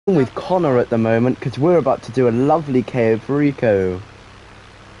with Connor at the moment because we're about to do a lovely Cave Rico.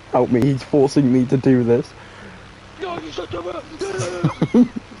 Help me, he's forcing me to do this. No, you shut up! I'm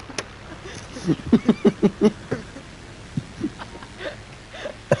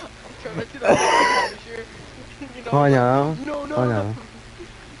trying to do that Punisher. You know, I like, know. no, no, I no. know.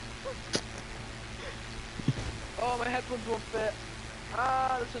 Oh, my headphones won't fit.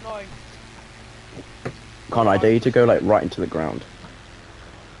 Ah, that's annoying. Connor, I dare you to go like right into the ground.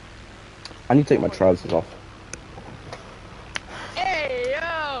 I need to take my trousers off. Hey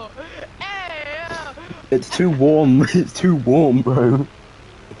yo! Hey yo! It's too warm. It's too warm, bro.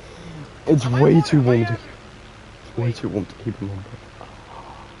 It's way too warm. Way too warm to keep him on. Bro.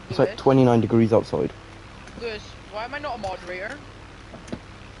 It's like 29 degrees outside. Lewis, why am I not a moderator?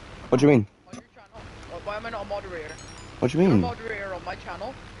 What do you mean? On your channel? Why am I not a moderator? What do you You're a mean? moderator on my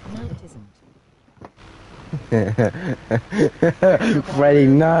channel. No, it isn't. Freddy,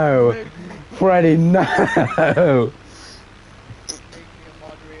 no! Freddy, no! Make me a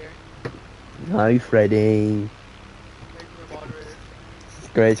moderator. No, Freddy. Make me a moderator.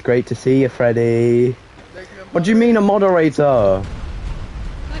 It's great to see you, Freddy. Make me a moderator. What do you mean a moderator?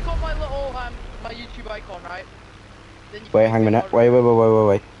 Click on my little my YouTube icon, right? Then you Wait, can hang a make me minute. moderator.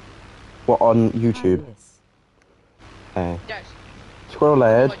 Wait. What, on YouTube? Yes. Yes. Squirrel On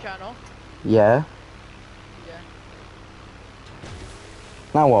ahead. my channel. Yeah. Yeah.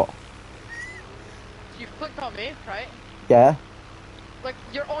 Now what? So you've clicked on me, right? Yeah. Like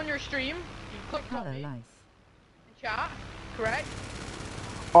you're on your stream. You clicked Hello, on me. life. In chat, correct?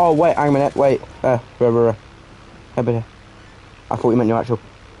 Oh, wait, hang a minute. Wait. I thought you meant your actual.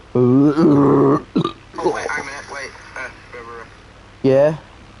 Oh, wait, hang a minute, wait. Yeah.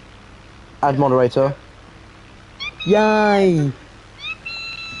 Add moderator. Yay!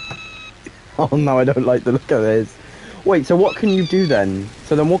 Oh no, I don't like the look of this. Wait, so what can you do then?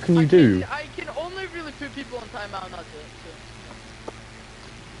 So then what can you do? I can only really put people on timeout, and that's it.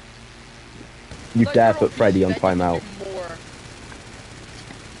 So. You Like, dare you're put on Freddy PC, on then you can timeout. do more.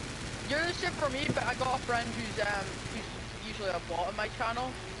 You're the shit for me, but I got a friend who's usually a bot on my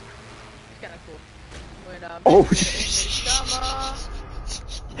channel. It's kinda cool. When Oh,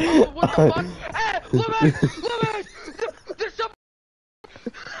 oh, what the fuck? Hey, Lewis! There's some.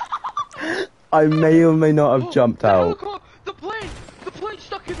 I may or may not have jumped out. The plane's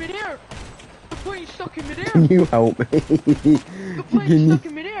stuck in midair. The plane's stuck in midair. Can you help me? The plane's stuck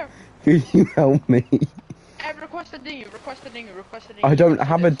in midair. Can you help me? Request a dinghy. I don't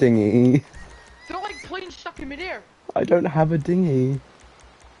have a dinghy. They're like planes stuck in midair. I don't have a dinghy.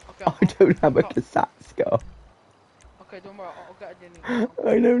 Okay, I don't have a Kasatska. Okay, don't worry. I'll get a dinghy.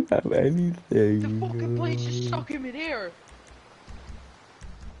 I don't have anything. The fucking plane's just stuck in midair.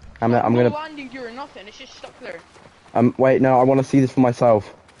 I'm no gonna landing gear or nothing. It's just stuck there. wait, no, I want to see this for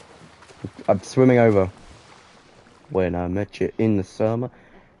myself. I'm swimming over. When I met you in the summer.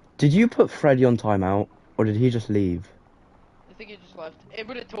 Did you put Freddy on timeout, or did he just leave? I think he just left. It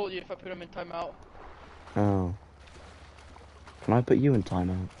would have told you if I put him in timeout. Oh. Can I put you in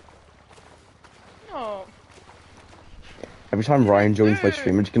timeout? No. Every time Ryan joins my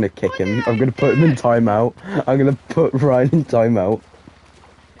stream, I'm just gonna kick him. I'm gonna put him in timeout. I'm gonna put Ryan in timeout.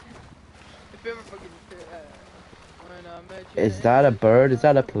 If you ever fucking when I met you Is that a bird? Is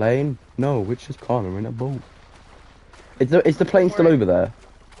that a plane? No, it's just Connor in a boat. Is the plane still over there?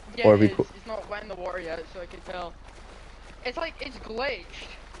 Yeah, Or have we it is. It's not wet in the water yet, so I can tell. It's like, it's glitched.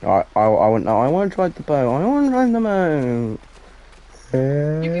 Alright, I want to try the boat. I want to try the boat.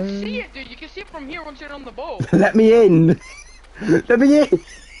 You can see it, dude. You can see it from here once you're on the boat. Let me in. Let me in.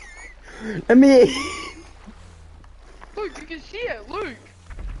 Let me in. Look, you can see it. Look.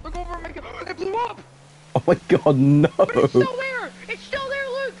 Look over and make it. It blew up. Oh my god, no. But it's still there. It's still there.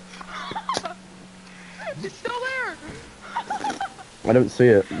 Look. It's still there. I don't see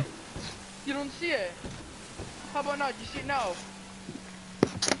it. You don't see it. How about now? Do you see it now?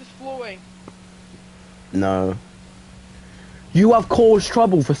 It's flowing. No. You have caused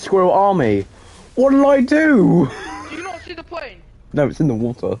trouble for Squirrel Army. What did I do? Do you not see the plane? No, it's in the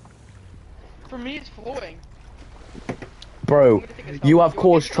water. For me, it's flowing. Bro, you have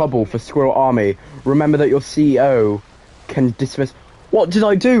caused trouble for Squirrel Army. Remember that your CEO can dismiss. What did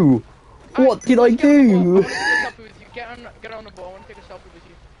I do? What did I do? Get on the boat. I want to take a selfie with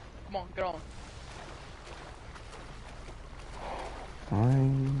you. Come on, get on.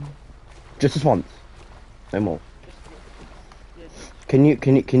 Fine. Just this once. No more. Yes. Can you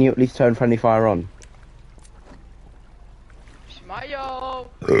at least turn friendly fire on? Smile.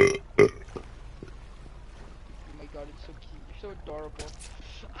 Oh my god, it's so cute. You're so adorable.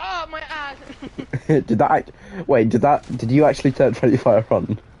 Ah, my ass. Did you actually turn friendly fire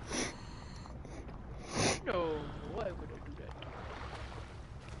on?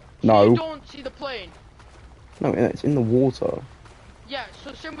 No. You don't see the plane. No, it's in the water. Yeah,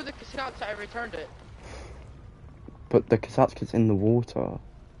 so same with the Kasatsu, I returned it. But the Kasatsu's in the water.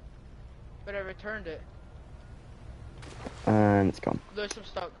 But I returned it. And it's gone. There's some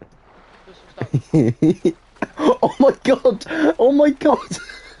stuck. There's some stuck. Oh my god! Oh my god!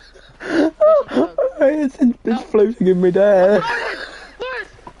 It's floating in midair. Lewis,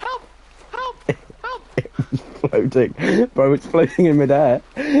 help! Help! Help! It's floating. Bro, it's floating in midair.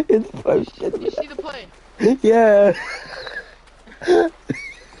 It's floating in You see midair. the plane? Yeah!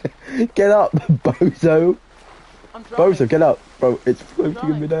 Get up, bozo! I'm drowning. Bozo, get up! Bro, it's floating in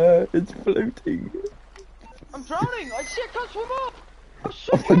drowning. midair. It's floating. I'm drowning! I see I can't swim up! I'm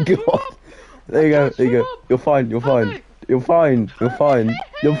so Oh my can't swim god! up! There you I go, can't there you swim go. up. You're fine, you're Help fine. me. You're fine, you're fine.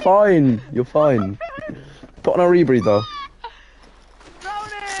 You're fine, you're fine. Put on a rebreather.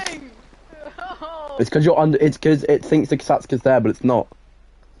 Drowning! Oh, It's because you're under. It's because it thinks the Kasatsu's there, but it's not.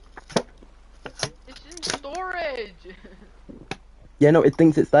 it's in storage! Yeah, no, it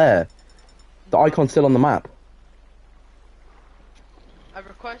thinks it's there. The icon's still on the map. I've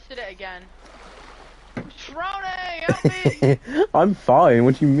requested it again. I'm drowning! Help me! I'm fine.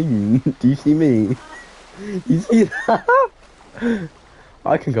 What do you mean? Do you see me? You see that?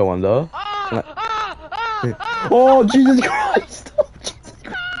 I can go under. Oh Jesus Christ! Oh Jesus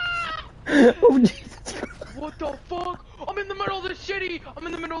Christ! Oh Jesus Christ! What the fuck? I'm in the middle of the city! I'm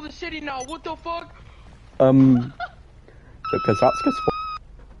in the middle of the city now, what the fuck? The Kasatsu's.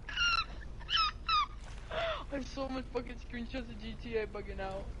 I have so much fucking screenshots of GTA bugging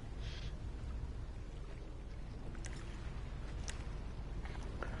out.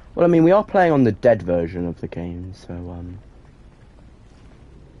 Well, I mean, we are playing on the dead version of the game, so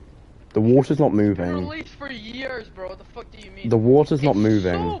the water's not It's been moving. released for years, bro. What the fuck do you mean? The water's not It's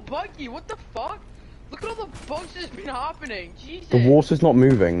moving. so buggy. What the fuck? Look at all the bugs that's been happening. Jesus. The water's not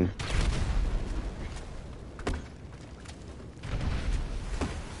moving.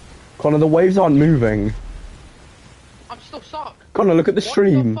 Connor, the waves aren't moving. I'm still stuck. Connor, look at the What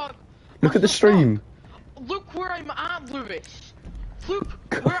stream. the fuck? Look I'm at the still stream. stuck. Look where I'm at, Lewis. Look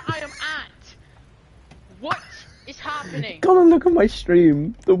where I am at. What is happening? Connor, look at my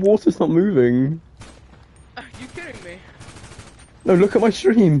stream. The water's not moving. Are you kidding me? No, look at my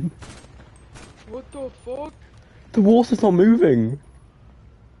stream. What the fuck? The water's not moving.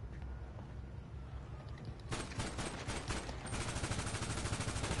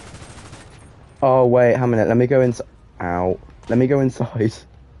 Oh wait, a minute. Let me go inside. Ow. Let me go inside.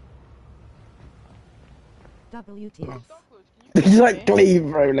 WTF. Exactly,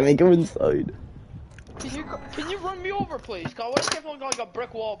 bro. Let me go inside. Can you run me over, please? Cause I want to keep like a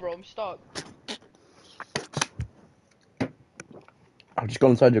brick wall, bro. I'm stuck. I've just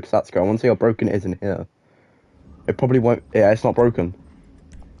gone inside your Kasatsu. I want to see how broken it is in here. It probably won't. Yeah, it's not broken.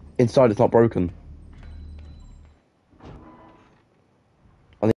 Inside, it's not broken.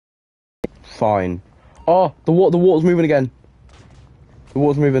 Fine. Oh, the water's moving again. The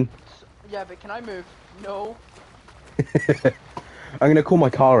water's moving. Yeah, but can I move? No. I'm gonna call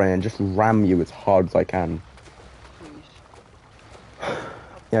my car in and just ram you as hard as I can. Please.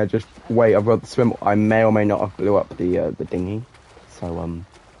 Yeah, just wait. I've got the swim. I may or may not have blew up the dinghy. So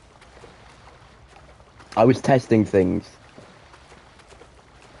I was testing things.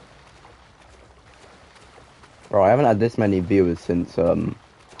 Bro, I haven't had this many viewers since Bro.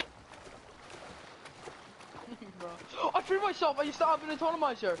 I freed myself. I used to have an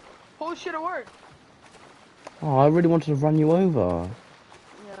atomizer. Holy shit, it worked. Oh, I really wanted to run you over.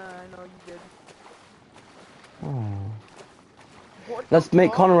 Yeah, I know you did. Oh. What Let's the make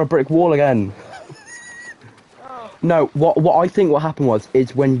fuck? Connor a brick wall again. Oh. No, what I think what happened was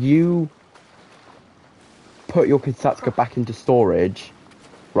is when you put your Kasatsuka back into storage,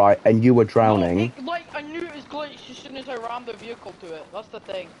 right, and you were drowning. No, like, I knew it was glitched as soon as I rammed the vehicle to it. That's the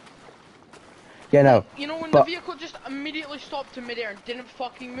thing. Yeah, no. You know, when but- the vehicle just immediately stopped to midair and didn't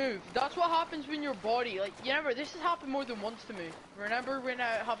fucking move. That's what happens when your body, like, you never, this has happened more than once to me. Remember when it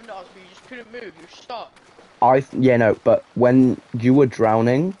happened to us where you just couldn't move, you're stuck. Yeah, no, but when you were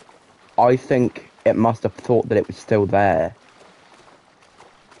drowning, I think it must have thought that it was still there.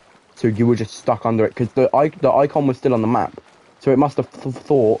 So you were just stuck under it, because the icon was still on the map. So it must have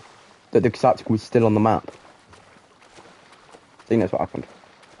thought that the Kasatsuka was still on the map. I think that's what happened.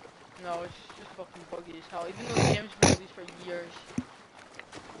 No, it's just fucking buggy as hell, even though the game's been released for years.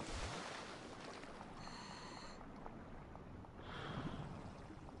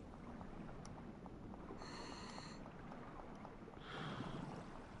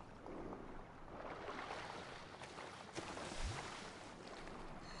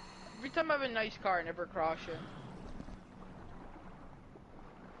 Every time I have a nice car, I never crash it.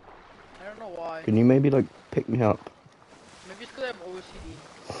 I don't know why. Can you maybe like pick me up? Maybe it's because I have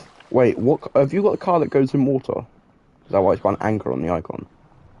OCD. Wait, what? Have you got a car that goes in water? Is that why it's got an anchor on the icon?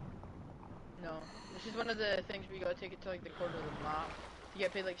 No. This is one of the things where you gotta take it to like the corner of the map. You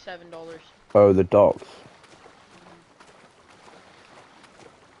get paid like $7. Oh, the docks.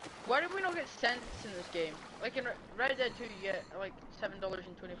 Why did we not get cents in this game? Like in Red Dead 2 you get like $7.25.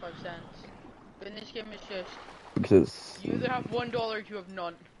 But in this game it's just, Because you either have $1 or you have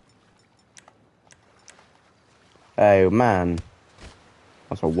none. oh man,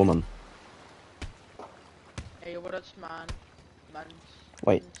 that's a woman. Hey, what else, man? Man's,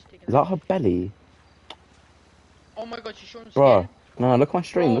 Wait, man's taking is that her belly? Oh my god, she's showing Bruh, skin. no, look at my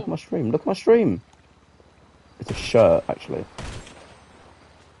stream, look at my stream, look at my stream. It's a shirt, actually.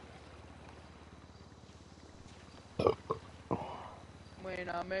 When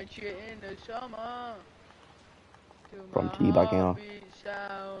I met you in the summer, to From my teabagging off. heartbeat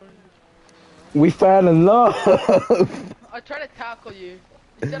sound. We fell in love! I try to tackle you.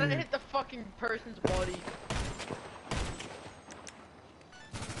 Instead I hit the fucking person's body.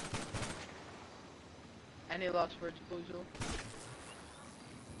 Any last words, Bozo?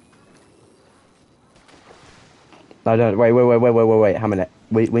 No, don't, wait, how minute.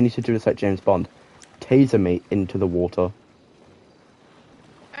 We need to do this like James Bond. Taser me into the water.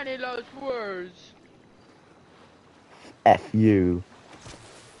 Any last words? F you.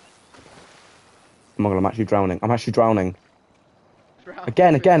 Oh my god, I'm actually drowning. I'm actually drowning.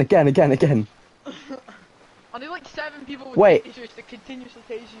 Again. Only like 7 people with Wait. tasers that continuously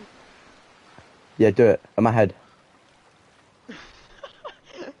tase you. Yeah, do it. On my head.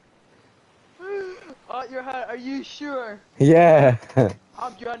 Oh, your head, are you sure? Yeah.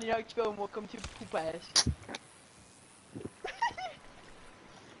 I'm Johnny Knoxville and welcome to Poop Ass.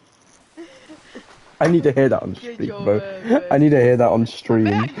 I need to hear that on Get stream, your bro. man. I need to hear that on stream.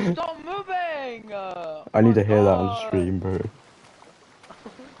 Man, stop moving! I need to hear that God. on stream, bro.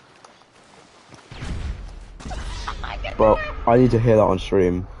 Bro, I need to hear that on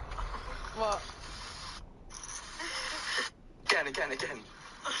stream. What? Again.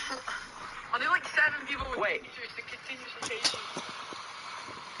 Only like 7 people with Wait. tasers that continuously tase you.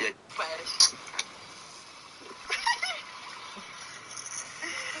 Yeah. Fast.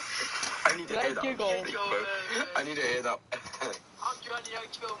 I need to Did I hear that. giggle? On stream, bro. I need to hear that. I'm Johnny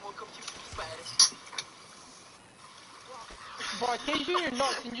Knoxville and welcome to Poop Ass. Bro, I tase you in your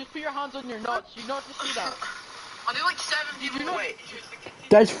nuts and just put your hands on your nuts. You not to see that. Only like 7 people. Wait.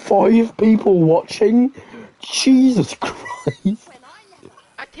 There's 5 people watching? Jesus Christ.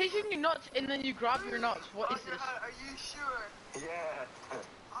 I tase you in your nuts and then you grab your nuts. What is this? Are you sure? Yeah.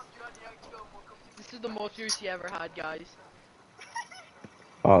 I'm Johnny Knoxville and welcome to This is the most use you ever had, guys.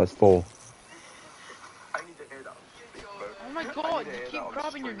 Oh, there's 4. I need to hear that. On stream, bro. Oh my I god, need to you hear keep that on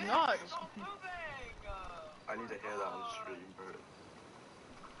grabbing your stream. nuts. I need to hear that on stream, bro.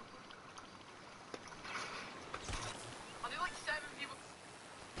 Only like 7 people.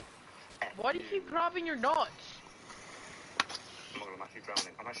 Why do you keep grabbing your nuts? Oh my god,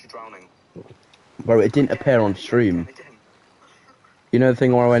 I'm actually drowning. Bro, it didn't appear on stream. Again. You know the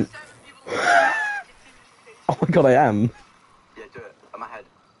thing where I went, 7 people. oh my god, I am. Yeah, do it. On my head.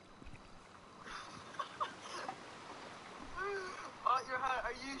 Oh, your head,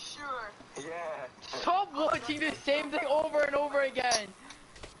 are you sure? Yeah. Stop watching the same thing over and over again.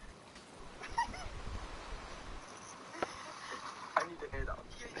 I need to hear that on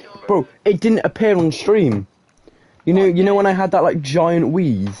stream, Bro, it didn't appear on stream. You know when I had that like giant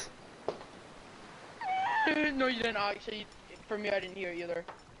wheeze? No, you didn't actually. For me, I didn't hear it either.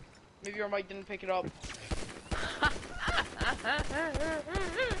 Maybe your mic didn't pick it up.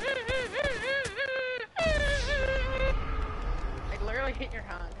 I literally hit your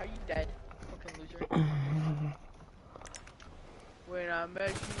hand. How you dead? Fucking loser. When I met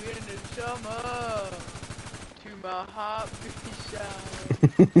you in the summer, to my heartbeat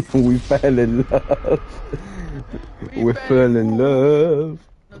sound. We fell in love. We fell in love.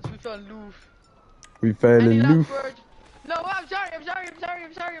 No, we fell in love. We fell Any in last love. words? No, I'm sorry.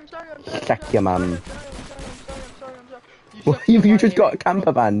 Check your man. I'm sorry. Well, you just got a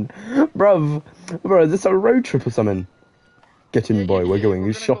camper van. Bruv, this is a road trip or something. Get in, boy, we're going,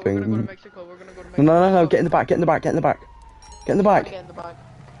 he's shopping. We're gonna go to Mexico. No, get in the back. Get in the back. Get in the back.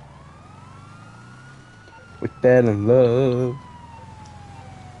 We fell in love.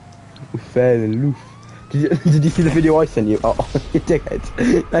 We fell in love. Did you see the video I sent you? Oh, you dickhead.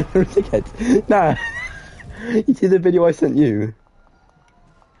 No, you're a dickhead. Nah. You see the video I sent you?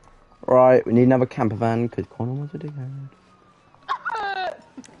 Right, we need another camper van because Connor was a dickhead.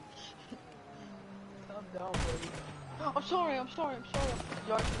 Calm down, buddy. I'm sorry.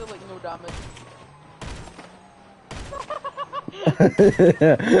 You actually did like no damage.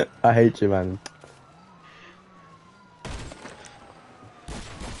 I hate you, man.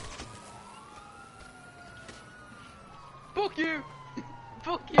 Fuck you!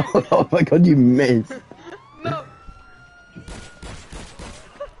 Fuck you! Oh my god, you missed. No!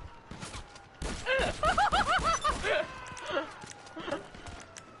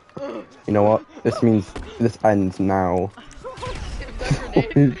 You know what? This means this ends now. Shit,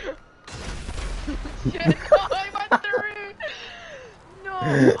 that grenade. Shit, no, I went through! No!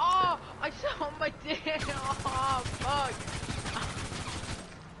 Oh, I saw my dick! Oh, fuck!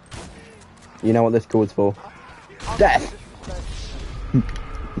 You know what this calls for? I'll Death!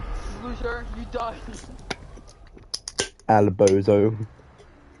 Loser, you died. Albozo.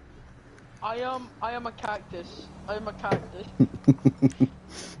 I am a cactus. I'm a cactus.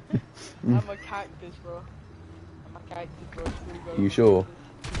 I'm a cactus, bro. I'm a cactus, bro. Screw you, bro. You sure?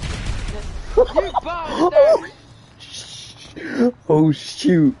 Yes. You bastard! Oh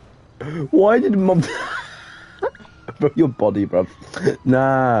shoot. Why did mom... Bro, your body, bruv.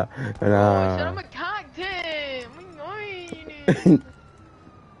 Nah. Oh, I said I'm Nah. a cactus!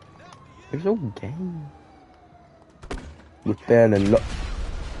 It's all game. We fell in love.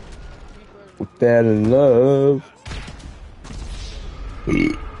 We fell in love.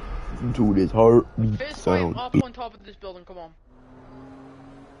 To this heartbeat Fist fight sound. up on top of this building, come on.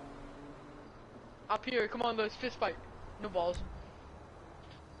 Up here, come on, let's fist fight. No balls.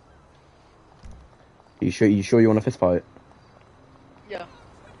 You sure you want a fist fight? Yeah.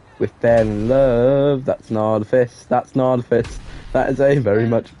 We fell in love. That's not a fist. That's not a fist. That is a very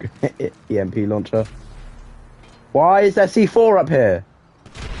much EMP launcher. Why is there C4 up here?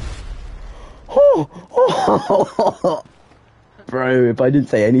 Bro, if I didn't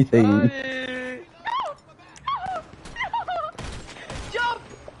say anything. No! Jump!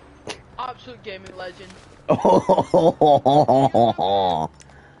 Absolute gaming legend.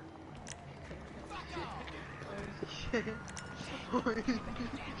 Shit.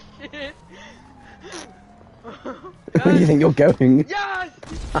 Where do you think you're going? Yes!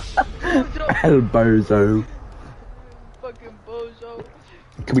 Bozo! Elbozo. Fucking bozo.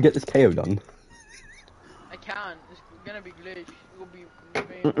 Can we get this KO done? I can't. It's gonna be glitch. It will be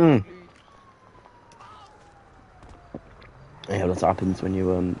Mm-mm. Yeah, that's what happens when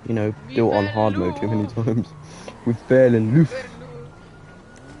you you know, do it on hard mode too many times. We fell in love.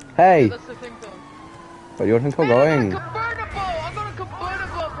 Hey! That's the thing, though. Where do you think we're Man, going? I got a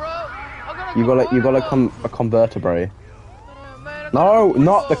convertible, bro. I got a You got a convertebrae. No,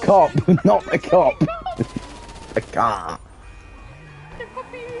 not the cop, not the cop. The car.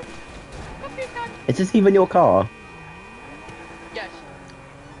 Is this even your car? Yes.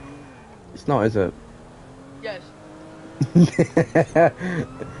 It's not, is it? Yes.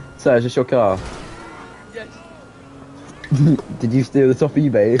 So, is this your car? Yes. Did you steal this off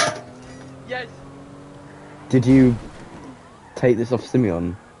eBay? Yes. Did you take this off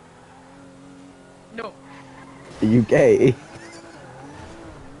Simeon? No. Are you gay?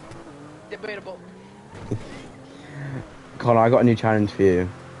 Debatable. Connor, I got a new challenge for you.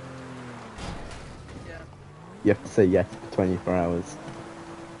 Yeah. You have to say yes for 24 hours.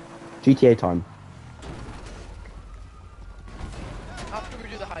 GTA time. After we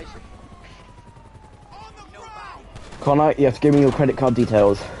do the heist. Connor, you have to give me your credit card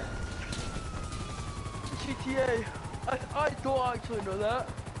details. GTA. I don't actually know that.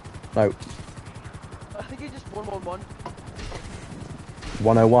 No, I think it's just 111.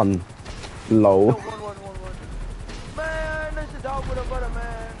 101. No, Lol. 1111. Man, that's a dog with a butter,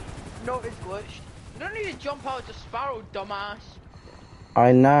 man. No, it's glitched. You don't need to jump out to Sparrow, dumbass.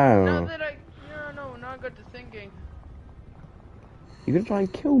 I Now know. that now I got to thinking. You're gonna try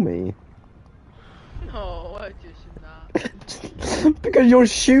and kill me? No, I just not. Because you're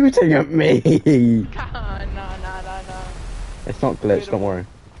shooting at me! Nah. It's not glitch, don't worry.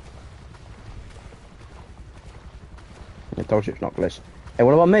 I told you it's not glitch. Hey,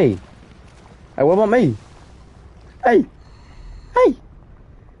 what about me? Hey, what about me? Hey! Hey!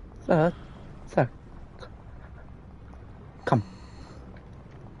 Sir. Come.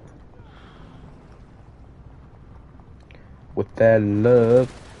 With their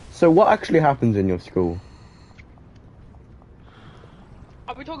love. So what actually happens in your school?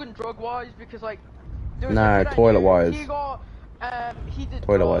 Are we talking drug-wise? Because like, there's No, a kid I knew, toilet-wise. He got, he did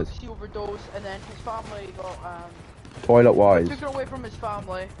Toilet-wise. drugs, he overdosed, and then his family got, Toilet wise. took it away from his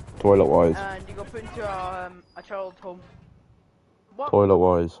family, Toilet wise. and he got put into a child's home. What? Toilet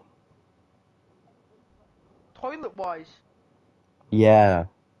wise. Toilet-wise? Yeah.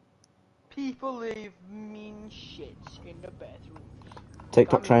 People leave mean shits in the bathroom.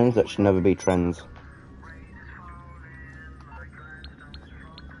 TikTok trends that should never be trends.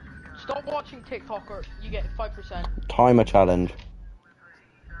 Stop watching TikTok or you get 5%. Timer challenge.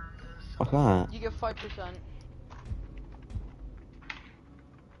 What's that? You get 5%.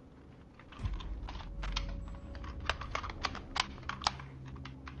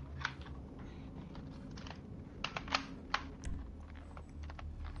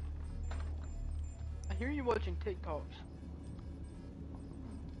 I hear you watching TikToks.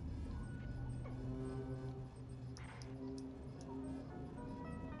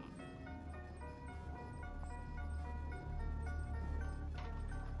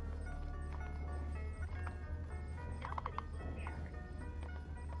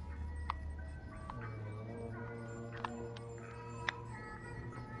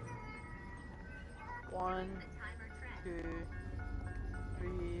 One, two,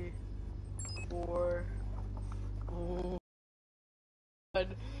 three, four. Oh,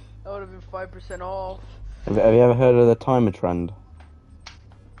 God. That would have been 5% off. Have you ever heard of the timer trend?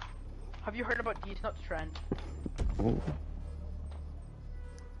 Have you heard about these nuts trend? Ooh.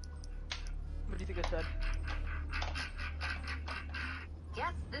 What do you think I said?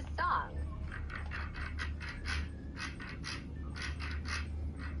 Guess this song.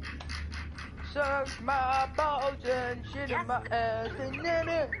 Suck my balls and shit in my ass and then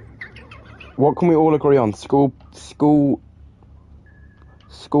it. What can we all agree on? School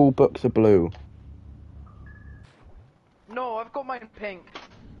books are blue. No, I've got mine pink.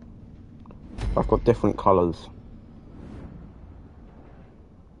 I've got different colours.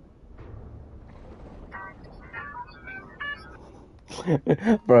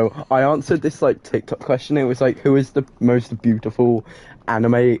 Bro, I answered this like TikTok question. It was like, who is the most beautiful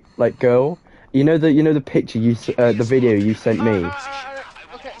anime like girl? You know the picture the video you sent me.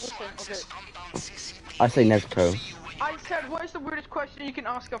 Okay, listen, okay. I say Nezuko. I said, what is the weirdest question you can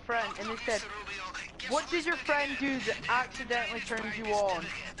ask a friend? And they said, what did your friend do that accidentally turned you on?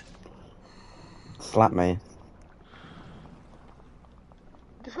 Slap me.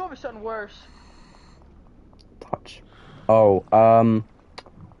 There's gotta be something worse. Touch. Oh, one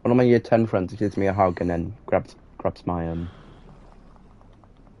of my year 10 friends gives me a hug and then grabs my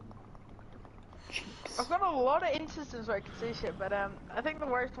cheeks. I've got a lot of instances where I could say shit, but I think the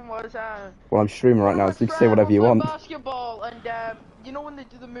worst one was Well, I'm streaming right now, so you can say whatever you want. Basketball, and you know when they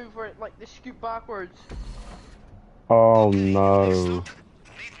do the move where like they scoot backwards. Oh no.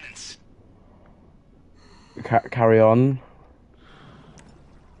 Carry on.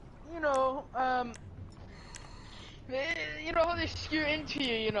 You know how they scoot into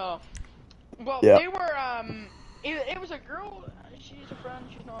you, you know. Well, Yeah. they were it was a girl. She's a friend.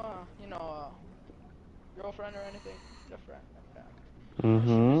 She's not a, girlfriend or anything. She's a friend.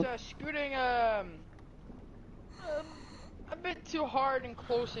 Mhm. She was scooting a bit too hard and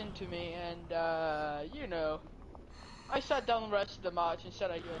close into me, and I sat down the rest of the match and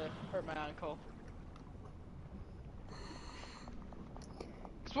said I hurt my ankle.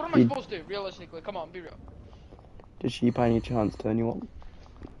 So what am I supposed to do, realistically? Come on, be real. Did she by any chance turn you on?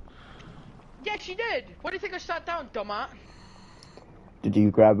 Yeah, she did. What do you think I sat down, dumbass? Did you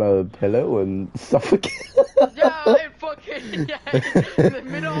grab a pillow and suffocate? Yeah, I fucking in the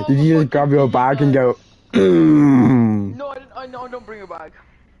middle of Did you just grab your bag and go? No, I didn't. I don't bring a bag.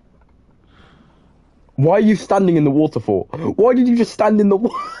 Why are you standing in the water for? Why did you just stand in the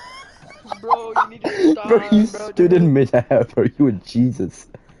water? Bro, you need to stop. Bro, you stood in midair, bro. You were Jesus.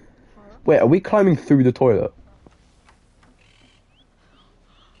 Wait, are we climbing through the toilet?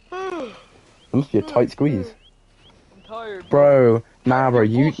 It must be a tight squeeze. I'm tired, bro. Nah,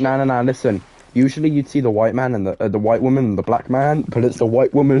 listen. Usually you'd see the white man and the white woman and the black man, but it's the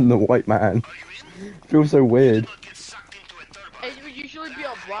white woman and the white man. Feels so weird. It would usually be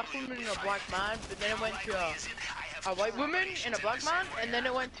a black woman and a black man, but then it went to a white woman and a black man, and then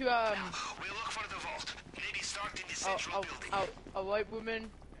it went to a white woman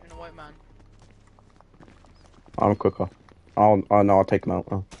and a white man. I'm quicker. I'll take him out.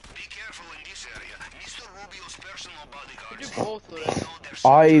 Oh. Both of them.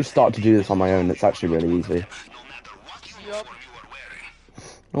 I start to do this on my own. It's actually really easy. Yup.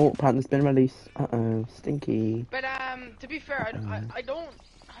 Oh, panther's been released. Uh-oh, stinky. But to be fair, I don't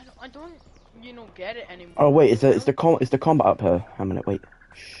get it anymore. Oh wait, is the combat up here? A minute, wait.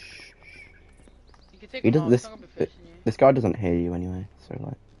 You can take He them doesn't. off, it's not gonna be fishing you. This guy doesn't hear you anyway. So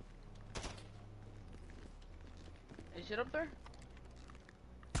like. Is it up there?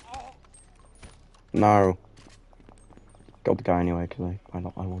 No. Got the guy anyway because I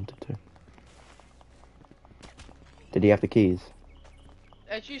wanted to. Did he have the keys?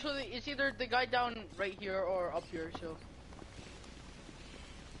 It's usually, it's either the guy down right here or up here, so.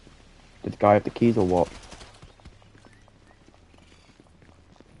 Did the guy have the keys or what?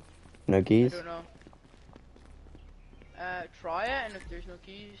 No I keys? don't know. Try it, and if there's no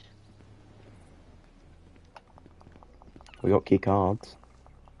keys. We got key cards.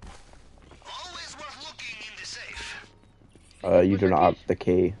 Always worth looking in the safe. You What's do our not have keys? the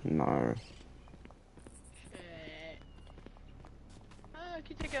key. No. I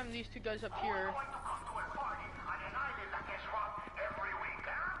can take these two guys up here.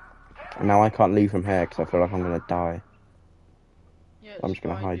 And now I can't leave from here because I feel like I'm gonna die. Yeah, I'm it's just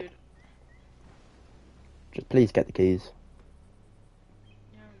gonna fine, hide. dude. Just please get the keys.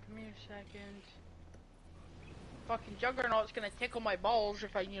 Yeah, give me a second. Fucking Juggernaut's gonna tickle my balls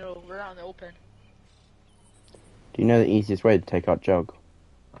if I, you know, we're out in the open. Do you know the easiest way to take out Jug?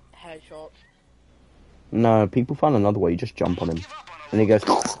 Headshots. No, people find another way. You just jump on him. Give up on a And he goes,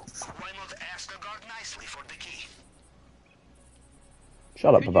 Why not ask the guard nicely for the key?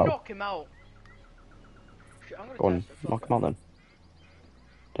 shut up, Could you Pavel. knock him out? Shit, I'm gonna Go on, test it, knock fuck him out then.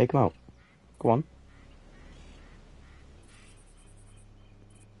 Take him out. Go on.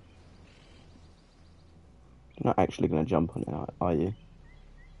 You're not actually gonna jump on it, are you?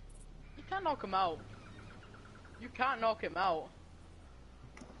 You can't knock him out. You can't knock him out.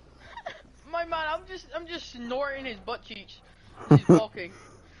 My man, I'm just snorting his butt cheeks. He's walking.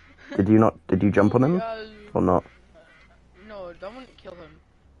 Did you jump on him? Or not? No, that wouldn't kill him.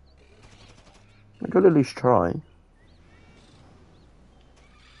 I could at least try.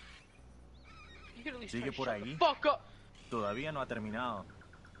 You could at least Sigue try to por shut the ahí. fuck up. Todavía no ha terminado.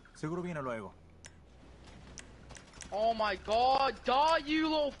 Seguro viene luego. Oh my god, die you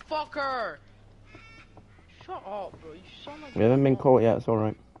little fucker! Shut up, bro. You sound like We haven't been caught yet, it's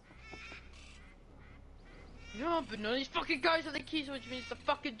alright. Yeah, but none of these fucking guys have the keys, which means the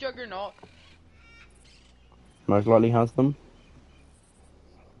fucking Juggernaut. Most likely has them.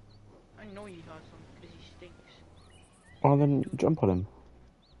 I know he has them, because he stinks. Well then, jump on him.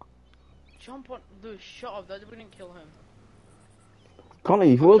 Jump on the shut up, that wouldn't kill him. Connor,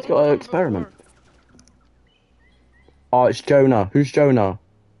 you've always got to experiment. Oh, it's Jonah. Who's Jonah?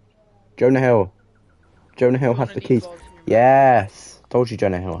 Jonah Hill. Jonah Hill has the keys. Yes! Told you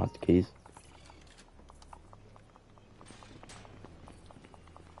Jonah Hill has the keys.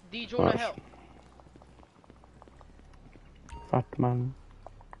 D. Jonah Right. Hill. Fat man.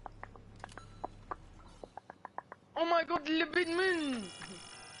 Oh my god, Libidman!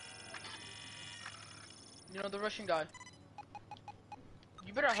 You know, the Russian guy.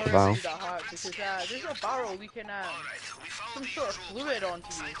 You better hurry Wow. up and do that hack, because there's a barrel leaking some sort of fluid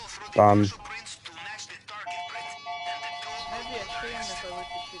onto you. Done. Maybe a shame if I were to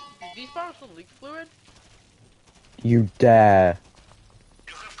shoot. Do these barrels don't leak fluid? You dare.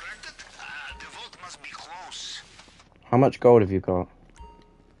 You have cracked it? The vault must be close. How much gold have you got?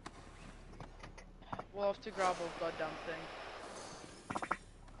 We'll have to grab a goddamn thing.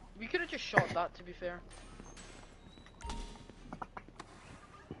 We could have just shot that, to be fair.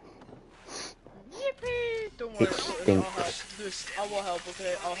 Yippee! Don't worry, It I'll help. stinks. Look, I will help,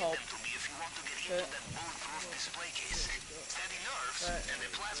 okay? I'll help. Okay.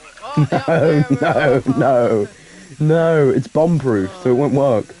 Oh, yeah, there we No, go. no. No, it's bomb proof, so it won't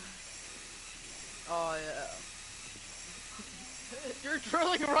work. Oh, yeah. You're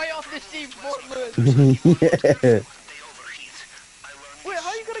drilling right off the seafloor, Lewis. Yeah. Wait, how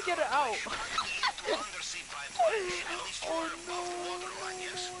are you gonna get it out? Oh no,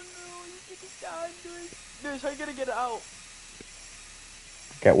 you can die, dude. Lewis, how are you gonna get it out?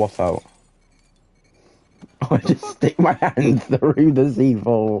 Get what out? I just stick my hand through the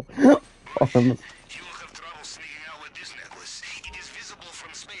seafall. You will have trouble sneaking out with this necklace. It is visible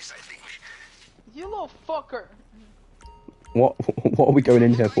from space, I think. You little fucker. What are we going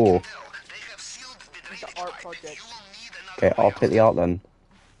in here for? They have sealed the It's drainage an art pipe. project. You will need another Okay, I'll take the art then.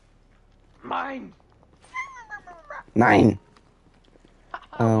 Mine. 9.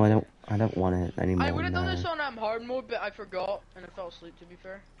 Oh, I don't want it anymore. I would have done no. this on hard mode, but I forgot and I fell asleep. To be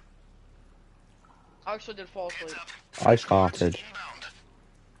fair, I actually did fall asleep. I started. inbound.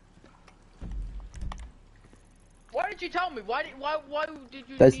 Why did you tell me? Why did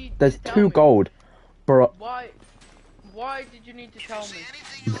you There's need there's to tell 2 me? gold, bro. Why did you need to tell See me?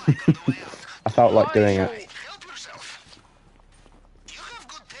 anything you like on the way out. I felt like Why doing so- it. Help yourself. You have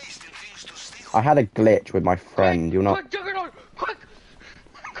good taste in things to steal. I had a glitch with my friend. You're not. Quick, Juggernaut! Quick!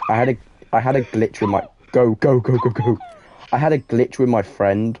 I had a glitch with my go. I had a glitch with my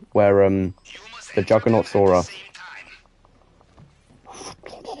friend where You must the enter Juggernaut them saw at us. the same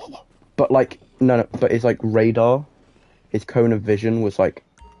time. But like no, but it's like radar. his cone of vision was like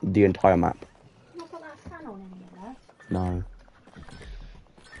the entire map. Not got that fan on in here, No.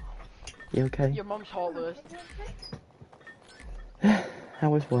 You okay? Your mum's hot, Lewis. How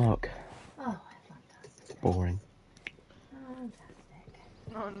was work? Oh, fantastic. Boring.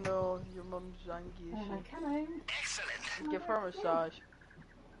 Fantastic. Oh no, your mum's angry. I come home. Excellent. Give her a massage.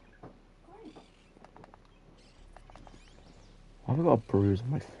 Great. Why have I got a bruise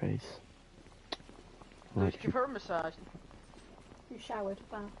on my face? Lewis, Right, give her a massage. You showered,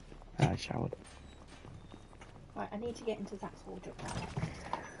 wow. I showered. Right, I need to get into Zach's wardrobe now.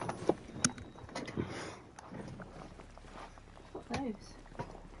 What are those?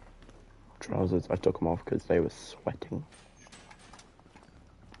 Trousers, I took them off because they were sweating.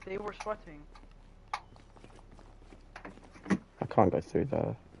 They were sweating. I can't go through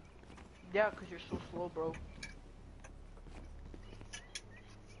there. Yeah, because you're so slow, bro.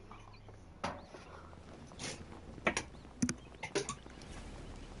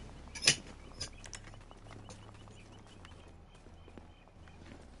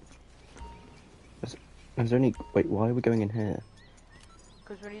 There's only... Wait, why are we going in here?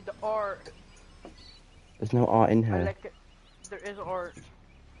 Because we need the art. There's no art in I here. like it. There is art.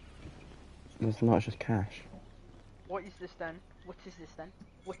 There's not, it's just cash. What is this then? What is this then?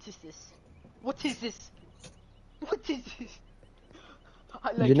 What is this? What is this? What is this?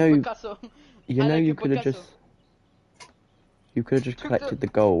 I like You know- Picasso. You I know like you your could have Picasso. just... You could have just Took collected the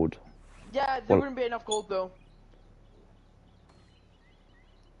gold. Yeah, there Well- wouldn't be enough gold though.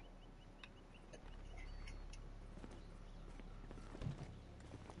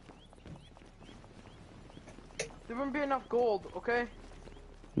 There wouldn't be enough gold, okay?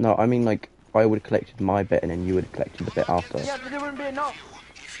 No, I mean like, I would have collected my bit and then you would have collected the bit after. Yeah, but there wouldn't be enough.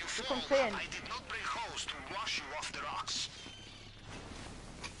 If you That's what I'm fall, saying. I did not bring hose to wash you off the rocks.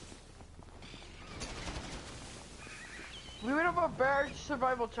 We would have a better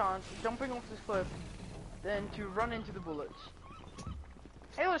survival chance jumping off this cliff than to run into the bullets.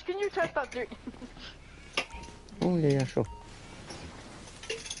 Hey, Liz, can you test that theory? Oh yeah, sure.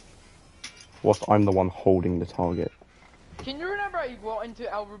 Whilst I'm the one holding the target. Can you remember how you got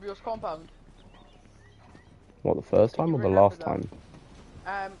into El Rubio's compound? What, the first Can time you or the remember last that?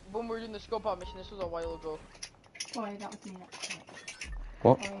 time? When we were doing the scope out mission, this was a while ago. Sorry, that was me. That's right.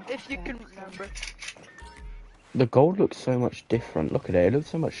 What? Sorry, If you yeah, can sorry. remember. The gold looks so much different. Look at it, it looks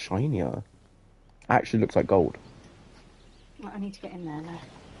so much shinier. Actually looks like gold. Right, I need to get in there now.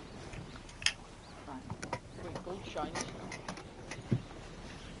 Wait, gold shines.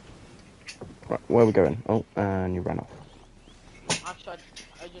 Right, where are we going? Oh, and you ran off. Actually,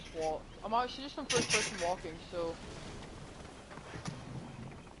 I just walk. I'm actually just in first person walking, so.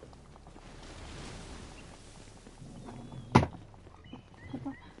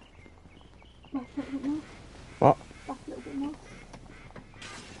 Back a little bit more. What? Back a little bit more.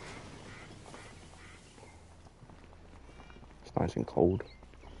 It's nice and cold.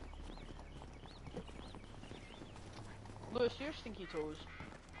 Lewis, you're stinky toes.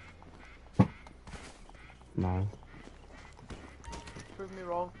 No. Prove me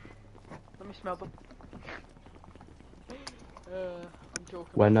wrong. Let me smell them. I'm joking.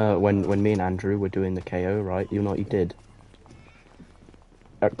 When me and Andrew were doing the KO, right, you know what he did?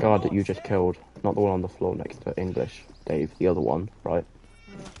 That guard that you just killed, not the one on the floor next to English, Dave, the other one, right?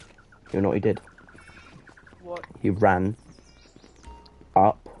 You know what he did? What? He ran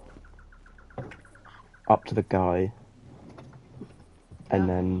up to the guy, and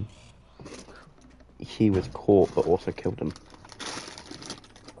Yeah. then he was caught but also killed him.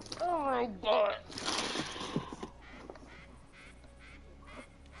 Oh my god.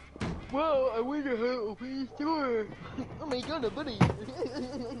 Well, I wonder how to open this door. Oh my god, a buddy.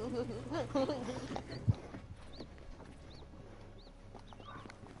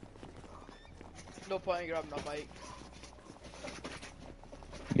 No point in grabbing that bike.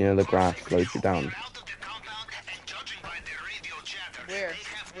 You know the grass slows you down. Out of the compound and judging by their radio chatter, Where? they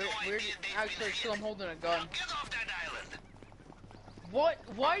have no Where? idea they've Actually, been still I'm holding a gun. Get off that island. What?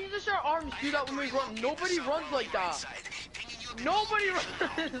 Why does our arms do that when we run? Nobody runs like that. Nobody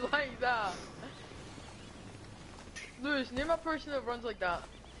runs like that. Lewis, name a person that runs like that.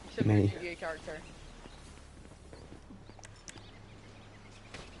 Except for Me. your GTA character.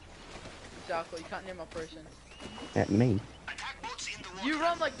 Exactly, you can't name a person. At me. Attack boats in the water. You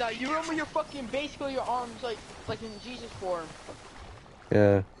run like that. You run with your fucking, basically your arms like in Jesus form.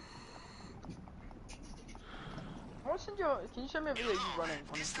 Yeah. I want to send you. Can you send me a video of you running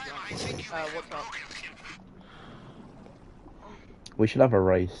on This time I think you Instagram? may have What's up? broken him. We should have a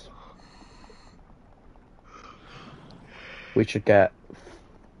race. We should get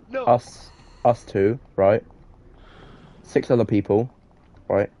No. us two, right? 6 other people,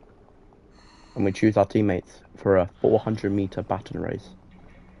 right? And we choose our teammates for a 400-meter baton race.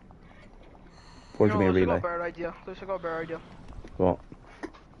 400-meter Lewis, I got a relay. better idea. Lewis, I got a better idea. What?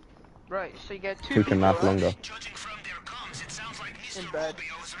 Right, so you get 2 Who people, can last right? longer? Judging from their comms, it sounds like Mr. In bed.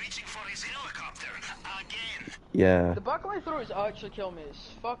 Rubio is reaching for his helicopter again. Yeah. The back of my throat is actually killing me.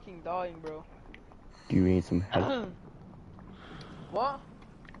 It's fucking dying, bro. Do you need some help? What?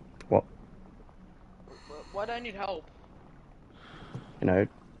 What? Why do I need help? You know,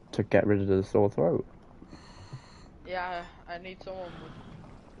 to get rid of the sore throat. Yeah, I need someone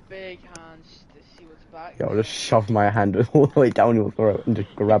with big hands to see what's back Yeah, I'll there. just shove my hand all the way down your throat and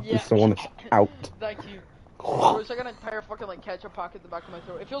just grab the Yeah. soreness out. Thank you. There's like an entire fucking like ketchup packet at the back of my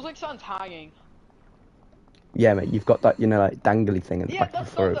throat. It feels like something's hanging. Yeah, mate, you've got that, you know, like dangly thing in the Yeah, back of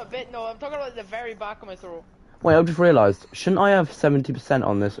that's your not throat. the bit. No, I'm talking about the very back of my throat. Wait, I've just realised, shouldn't I have 70%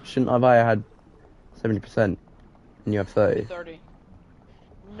 on this? Shouldn't I have had 70% and you have 30? 30.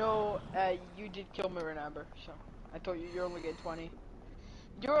 No, you did kill me, remember? So I thought you only get 20.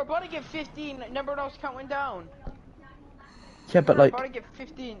 You're about to get 15. Number else counting down. Yeah, but You're like, about to get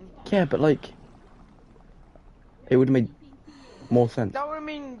 15. yeah, but like, it would have made more sense. That would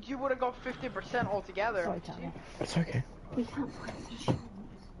mean you would have got 50% altogether. Sorry, Tanya. It's okay. We can't find the shorts.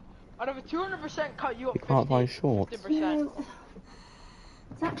 Out of a 200% cut, you got You can't find shorts. 50%. No,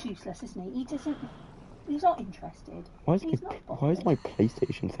 Zach's useless, isn't he? He doesn't. He's not interested. Why is, He's my, not why is bothered. my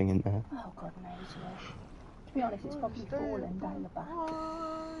PlayStation thing in there? Oh, God knows where. To be honest, it's probably fallen down the back.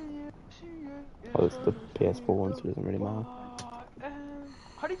 Oh, it's the PS4 one, so it doesn't really matter.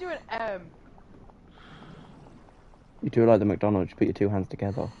 How do you do an M? You do it like the McDonald's, you put your 2 hands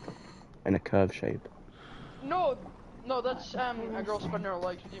together in a curve shape. No, that's a girl spinning her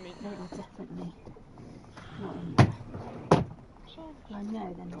legs. What do you mean? They were definitely not in there. Well, I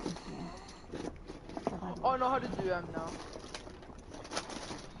know they're not in here. So I Oh, I know how to do M now.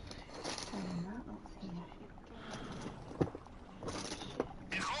 saying that, what's here?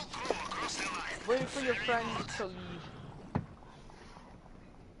 The whole crew across the line. Wait for your friends to leave.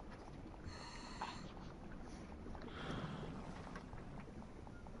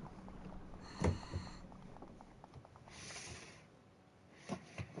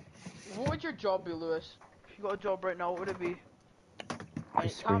 What would your job be, Lewis? If you got a job right now, what would it be? And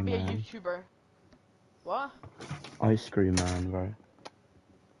Ice it can't cream be a man. YouTuber. What? Ice cream man, bro.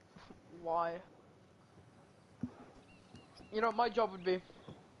 Why? You know, my job would be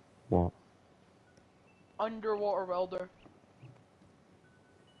What? underwater welder.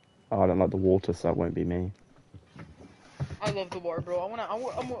 Oh, I don't like the water, so that won't be me. I love the water, bro.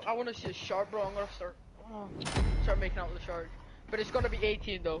 I wanna see a shark, bro. I'm gonna start making out with a shark. But it's gotta be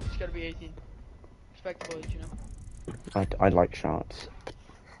 18 though. It's gotta be 18. Respectable age, you know. I like sharks.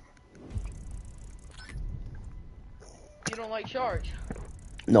 You don't like sharks?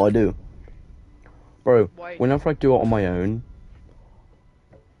 No, I do. Bro, Why? whenever I do it on my own,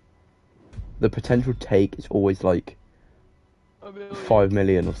 the potential take is always like A million. 5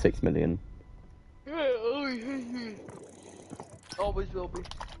 million or 6 million. Always will be.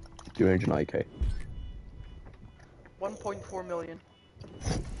 290k. 1.4 million.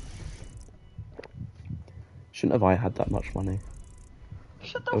 Shouldn't have I had that much money?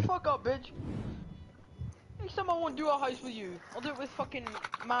 Shut the fuck up, bitch. Next time I won't do a heist with you. I'll do it with fucking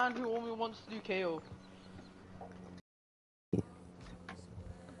man who only wants to do KO.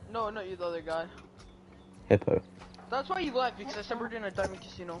 No, not you, the other guy. Hippo. That's why you left, because I said we're doing a diamond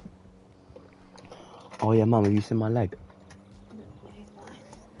casino. Oh yeah, mum, have you seen my leg?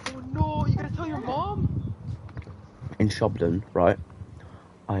 Oh no, you gotta tell your mom? In Shobden, right?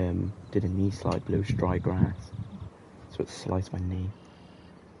 I did a knee slide below dry grass, so it sliced my knee.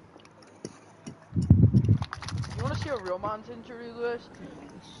 You wanna see a real man's injury, Lewis?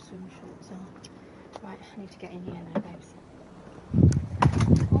 Swim shorts on. Right, I need to get in here now, babes.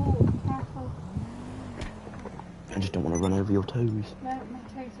 Oh, careful. I just don't want to run over your toes. No, my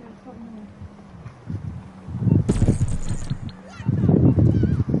toes are falling.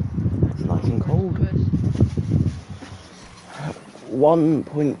 It's nice and cold. Lewis.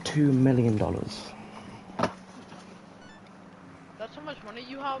 $1.2 million. That's how much money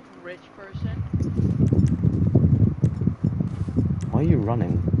you have, rich person. Why are you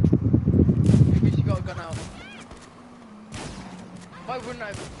running? Because you got a gun out. Why wouldn't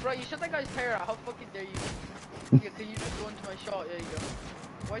I? Bro, you shot that guy's tire out. How fucking dare you? Yeah, can you just go into my shot? There you go.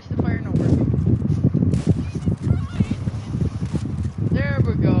 Why is the fire not working? There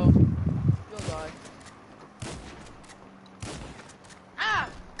we go. You'll die. Ah!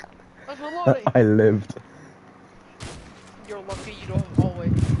 That's reloading! I lived. You're lucky you don't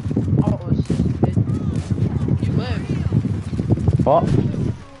always auto assist, bitch. You live. What?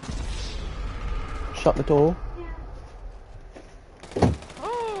 Shut the door.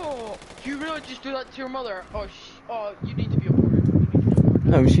 Oh, you really just do that to your mother? Oh, oh, you need to be aborted. You need to be aborted.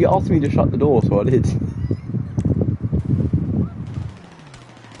 No, she asked me to shut the door, so I did.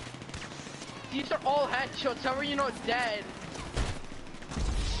 These are all headshots. How are you not dead?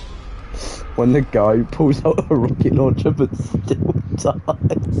 When the guy pulls out a rocket launcher but still dies.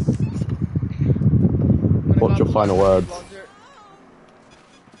 What's your final words?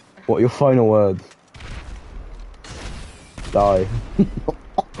 What are your final words? Die.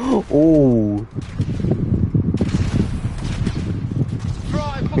 Oh. Bro,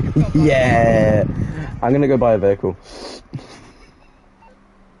 I fucking fell back. Yeah. I'm gonna go buy a vehicle.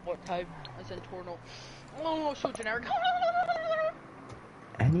 What type? I said Torno. Oh, so generic.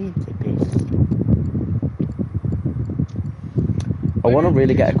 I need the best. I want to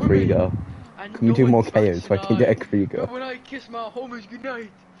really get a Krieger. Can we do more KOs so I can get a Krieger? When I kiss my homies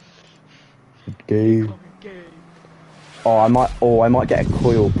goodnight. Gay. Gay. Oh, I might get a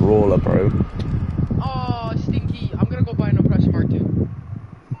coil brawler, bro. Oh, stinky. I'm gonna go buy an Oppressor Mark 2.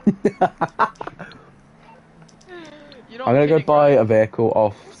 You know I'm gonna go kidding, buy right? a vehicle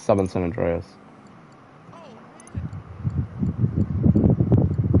off Southern San Andreas.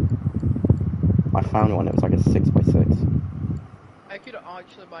 I found one, it was like a 6x6. I could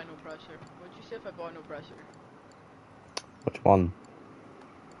actually buy an Oppressor. What'd you say if I bought an Oppressor? Which one?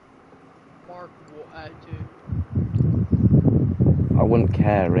 Mark 2. I wouldn't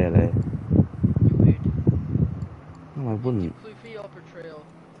care, really. You would. No, I wouldn't. Fluffy upper trail.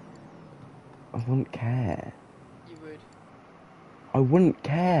 I wouldn't care. You would. I wouldn't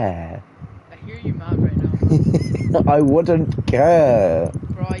care. I hear you mad right now. I wouldn't care.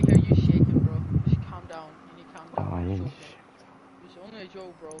 Bro, I hear you shaking, bro. Just calm down. You need to calm down. Oh, I It's ain't okay. It's only a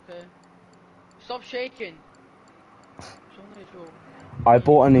joke, bro, okay? Stop shaking. It's only a joke. I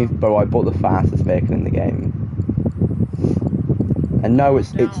bought the fastest vehicle in the game. And no,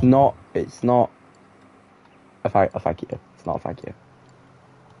 it's not a thank you. It's not a thank you.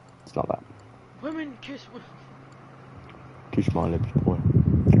 It's not that. Women kiss with. Kiss my lips, boy.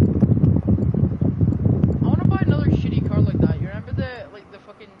 I wanna buy another shitty car like that. You remember the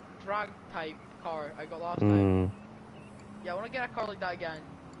fucking drag type car I got last time? Yeah, I wanna get a car like that again.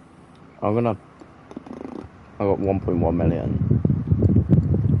 I got 1.1 million.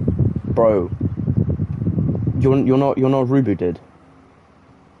 Bro, you're not Rubu did.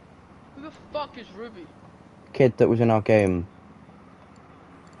 Who the fuck is Ruby? Kid that was in our game.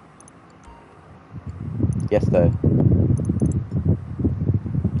 Yesterday.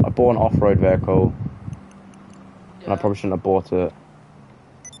 I bought an off-road vehicle. Yeah. And I probably shouldn't have bought it.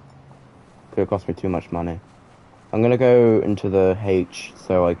 Could have cost me too much money. I'm gonna go into the H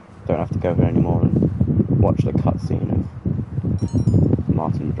so I don't have to go here anymore and watch the cutscene of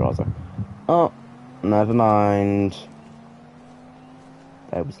Martin Madraza. Oh, never mind.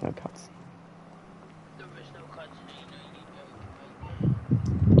 There was no cutscene. There is no cutscene.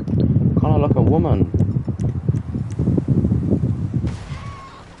 Can't I look a woman?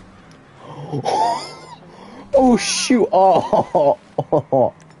 Oh shoot! Oh,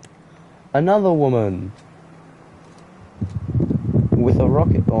 another woman with a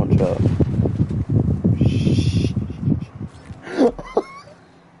rocket launcher.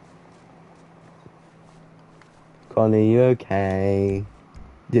 Connie, you okay?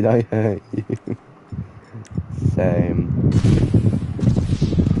 Did I hurt you? Same.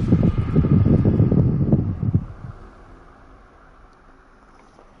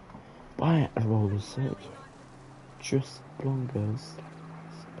 Buy a roller set. Just blongers.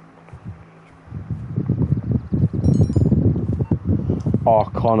 Oh,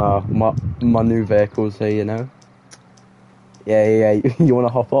 Connor, my new vehicle's here, you know? Yeah. You wanna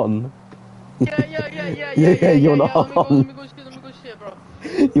hop on? Yeah, you wanna hop on? Let me go see it, bro.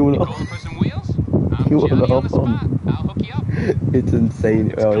 You wanna Going for some wheels? You wanna Johnny on the hop on? spot. I'll hook you up. It's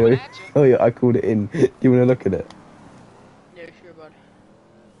insane. coming at you. Oh yeah, I called it in. Do you wanna look at it? Yeah, sure, bud.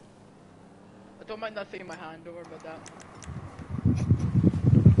 I don't mind that thing in my hand, don't worry about that.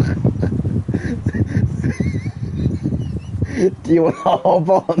 Do you wanna hop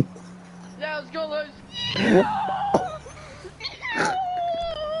on? Yeah, let's go, Liz.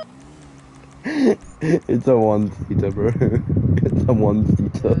 It's a one-seater, bro. It's a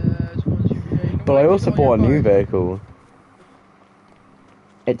one-seater. It's one super, yeah, you know But what I mean? also It's on bought a your new car. vehicle.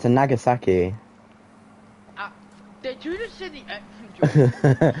 It's a Nagasaki. Did you just say the X from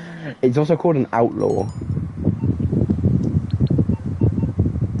Joe? It's also called an Outlaw.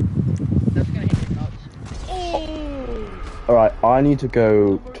 That's gonna hit your nuts. Oh! Alright, I need to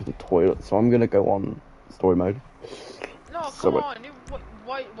go to the toilet, so I'm gonna go on story mode. No, come Sorry. on.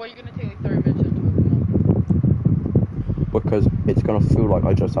 Why are you gonna take like 30 minutes into it? Come on. Because it's gonna feel like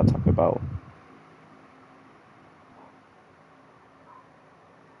I just had Taco Bell.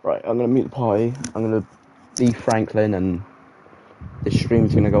 Right, I'm gonna meet the party. I'm gonna be Franklin, and this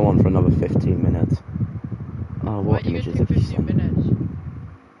stream's gonna go on for another 15 minutes. Why What are you images gonna have take you 15 sent? minutes?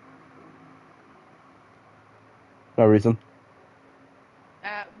 No reason.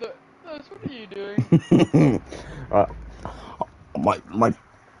 Look, Lewis, what are you doing? Right, my,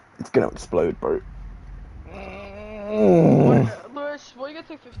 it's gonna explode, bro. Lewis, why are you gonna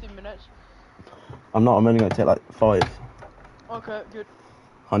take 15 minutes? I'm not. I'm only gonna take like 500 Okay, good.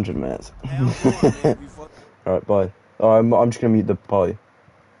 minutes. Hey, I'm going, man. Before All right, bye. I'm just gonna mute the party.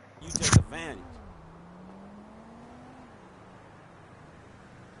 you take advantage.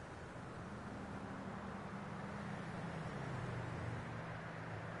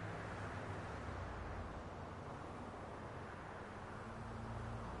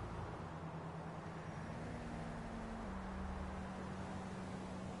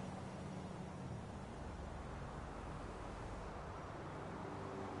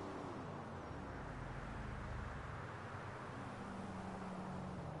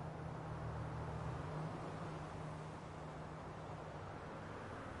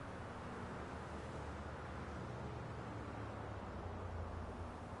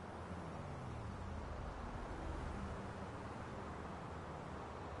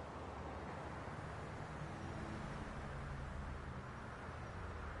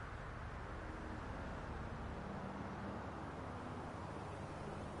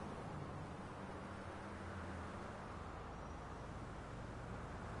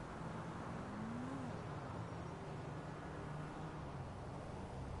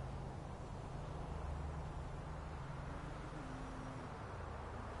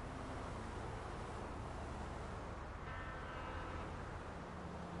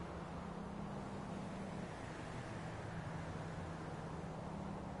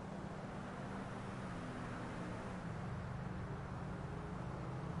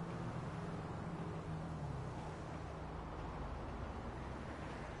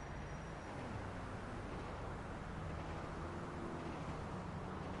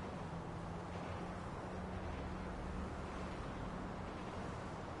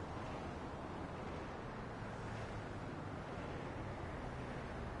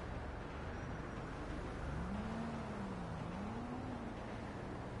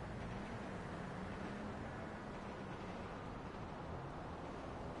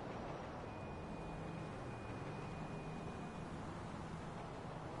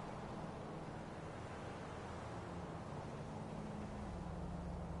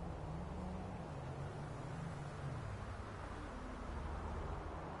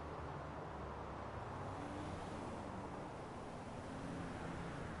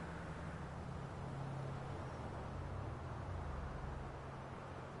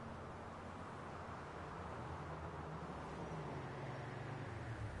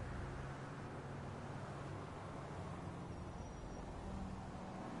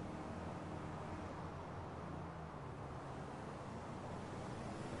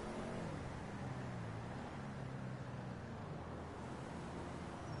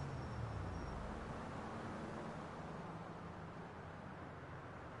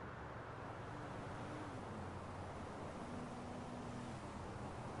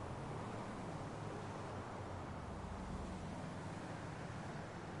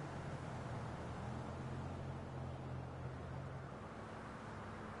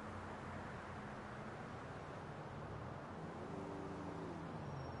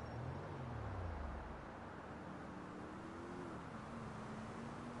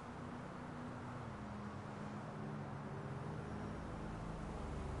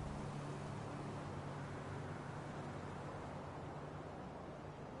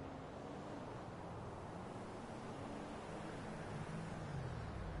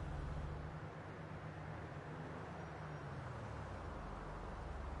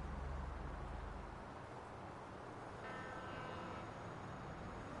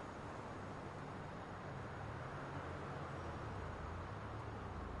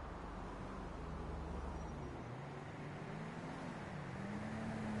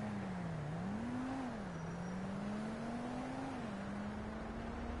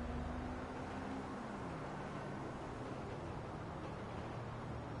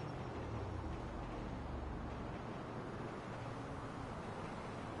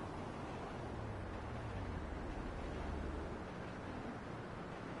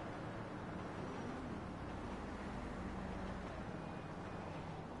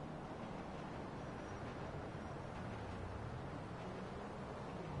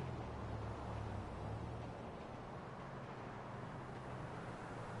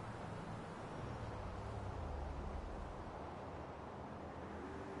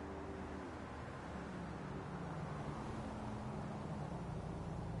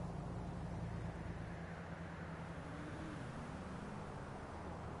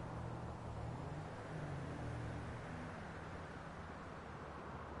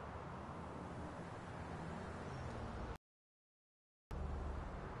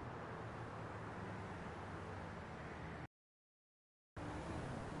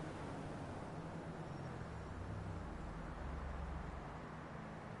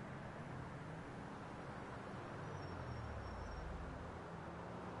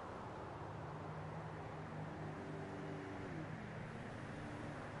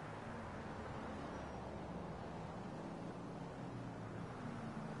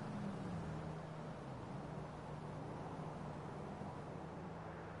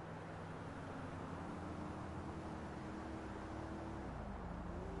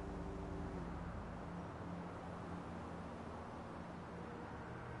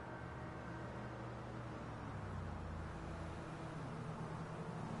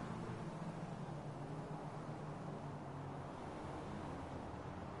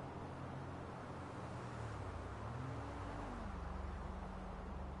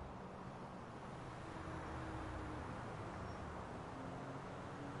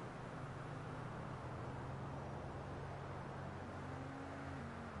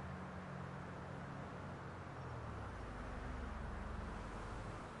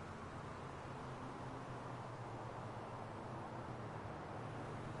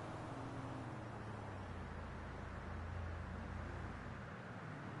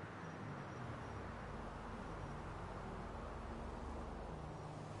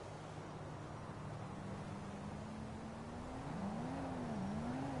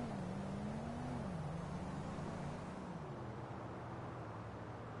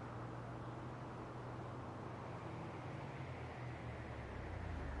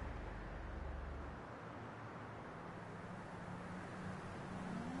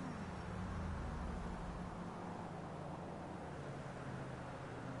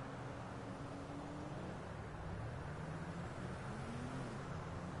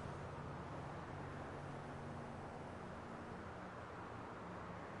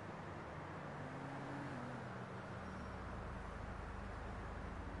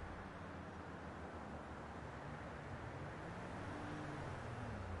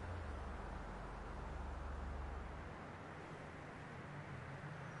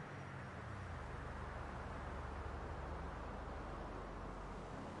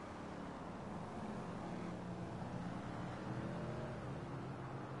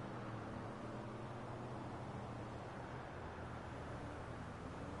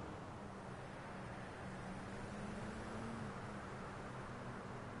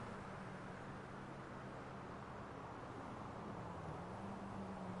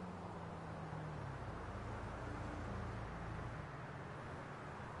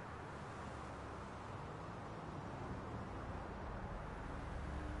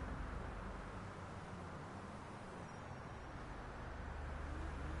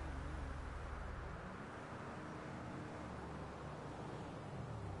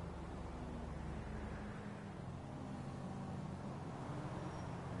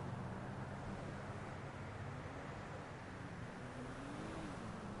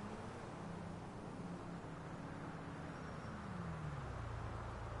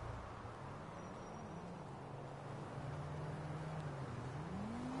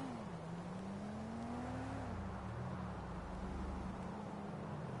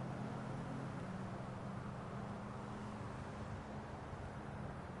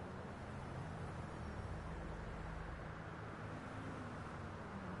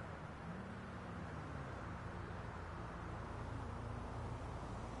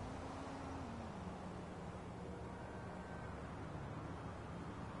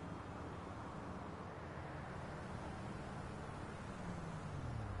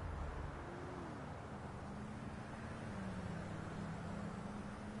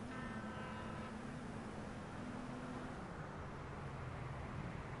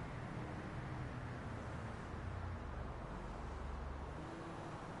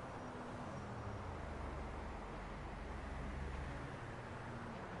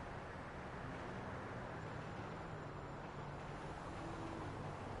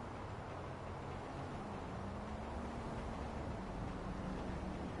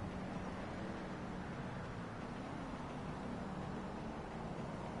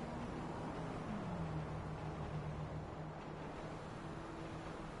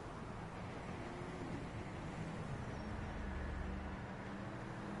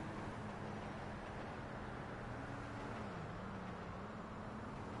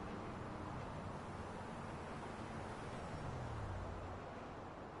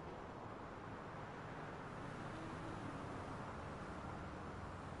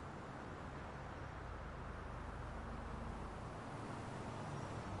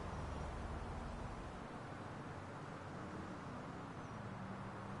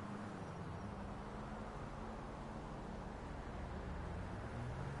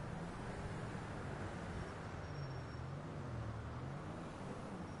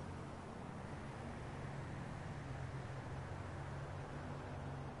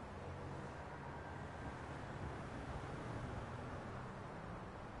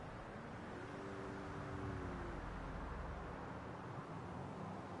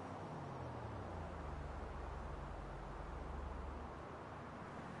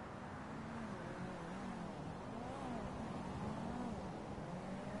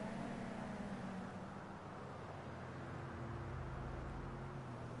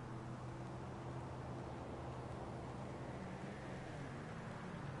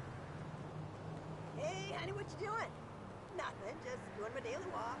 Danny, what you doing? Nothing, just doing my daily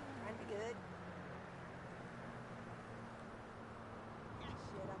walk, trying to be good. Yeah,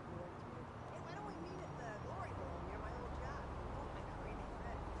 shit, I'm bored too. Hey, why don't we meet at the Glory Hole near my old job? Oh, my crazy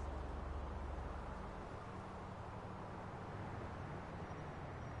friends.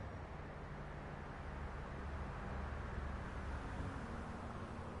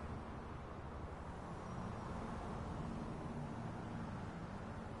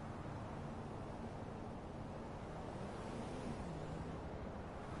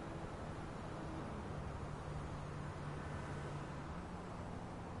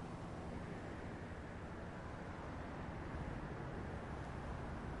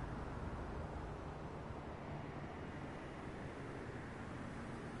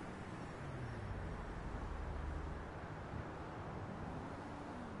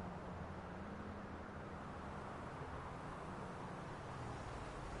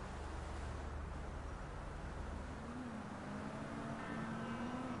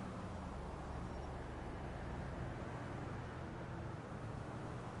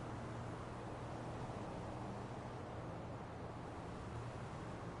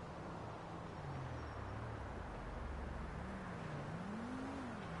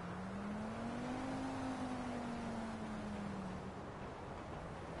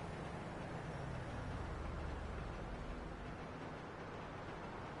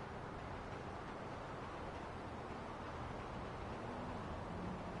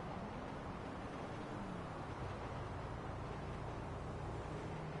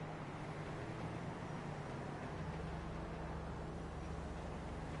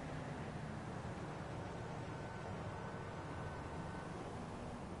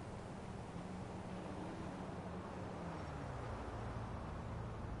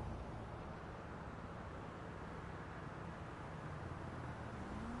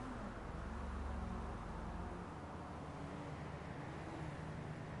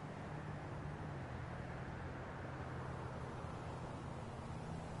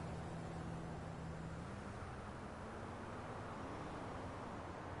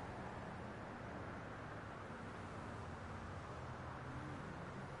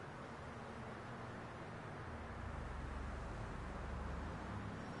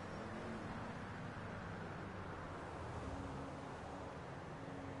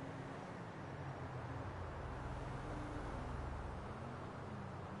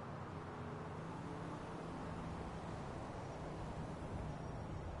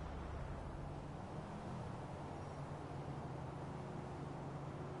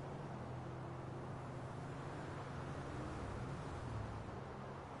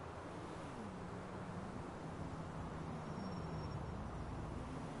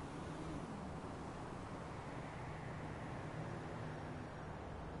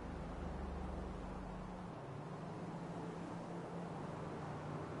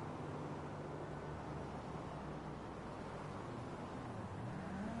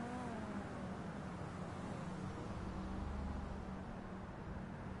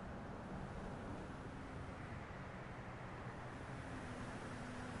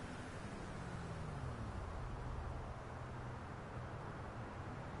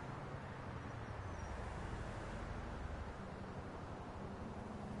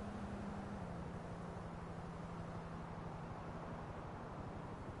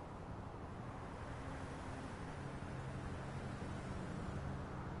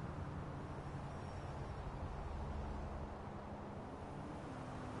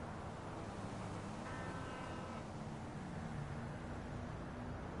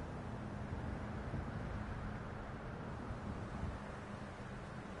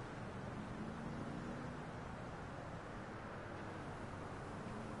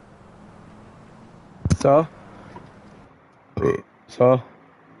 So, so,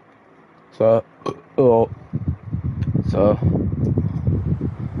 so, oh, so,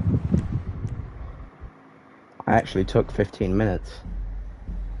 I actually took 15 minutes.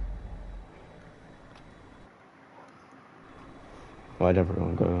 Why'd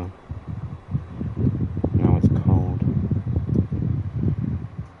everyone go? Now it's cold.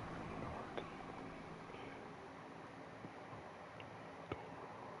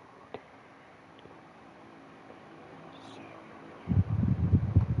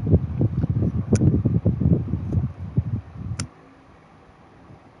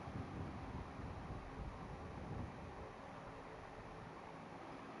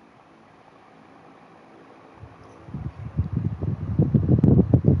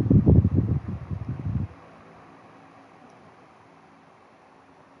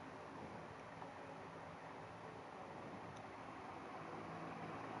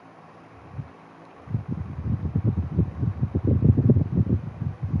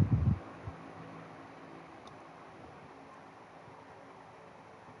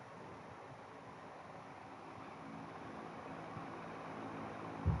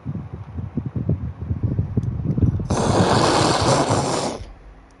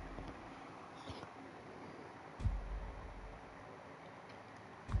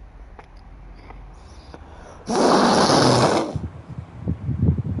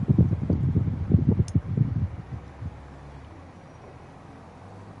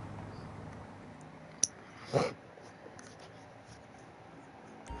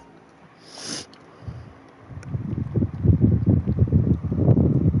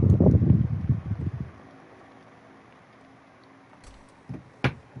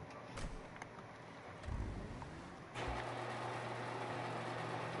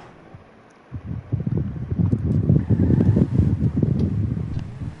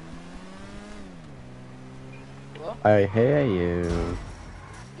 I hear you.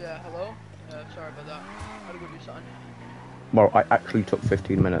 Yeah, hello? Sorry about that. I had to go do something. Well, I actually took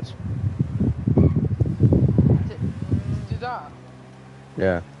 15 minutes. To do that?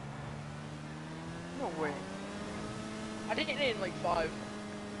 Yeah. No way. I did it in like 5.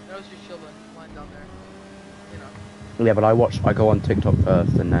 I was just chilling, lying down there. You know. Yeah, but I go on TikTok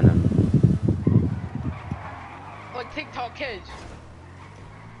first and then, Like TikTok kids.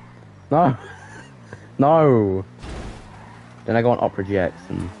 No! No! Then I go on Opera GX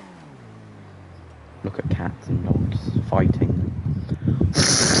and look at cats and dogs fighting.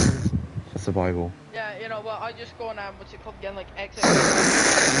 For survival. Yeah, you know, well, I just go on, what's it called again, like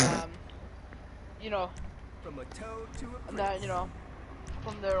XX, you know, From a toad to a and then, you know,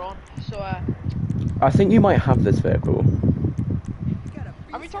 from there on. So, I think you might have this vehicle.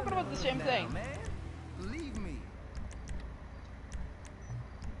 are we talking about the same thing? man. Believe me.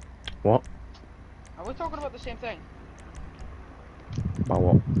 What? Are we talking about the same thing? About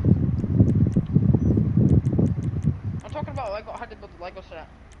what? I'm talking about Lego, how to build the Lego set.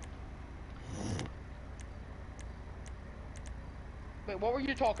 Wait, what were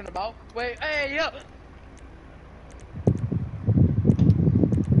you talking about? Wait, hey, yeah!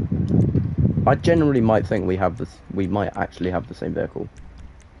 I generally might think we have this. We might actually have the same vehicle.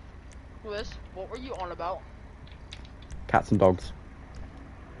 Lewis, what were you on about? Cats and dogs.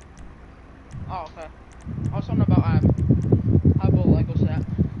 Oh, okay. I was talking about, how to build a Lego set.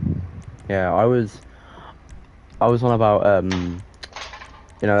 Yeah, I was on about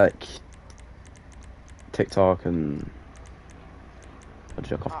you know, like TikTok and I'll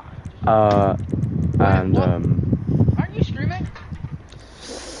jerk off. And Aren't you streaming?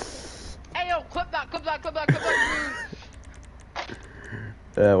 Hey, yo, clip that, clip that, clip that, clip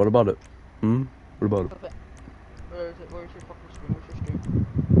that. what about it? What about it? Clip it. Where is it? Where's your fucking stream? Where's your stream?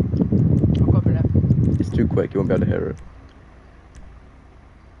 I'm clipping it. It's too quick. You won't be able to hear it.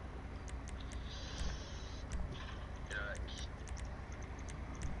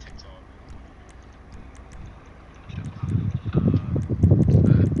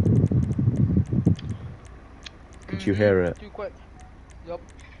 Could you hear it? Too quick. Yup.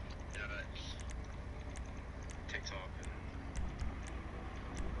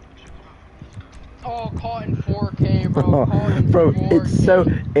 Oh, caught in 4K, bro. Caught in Bro,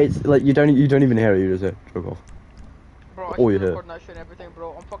 4K. it's like you don't even hear it. You just hear jerk off. Bro, I Oh, should you be hear. recording that shit and everything,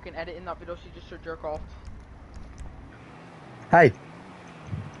 bro. I'm fucking editing that video so you just should jerk off. Hey,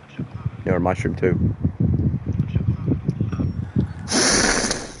 you're on my stream too.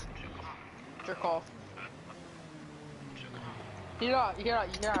 Jerk off. You hear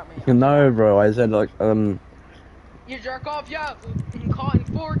me? No, bro. I said like You jerk off, yeah. Caught in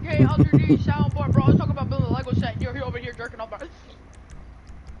 4K Ultra G soundboard, bro. I was talking about building a Lego set and you're here over here jerking off,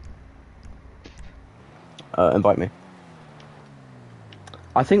 bro. Invite me.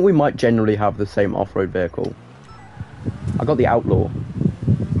 I think we might generally have the same off-road vehicle. I got the Outlaw.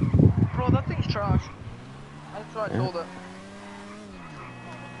 Bro, that thing's trash. That's why I told it.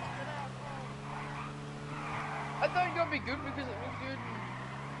 I thought it was gonna be good because it was good.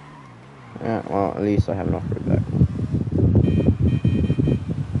 Yeah, well, at least I have an off-road vehicle.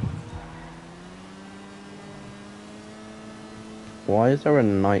 Why is there a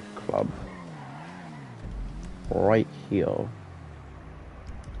nightclub right here?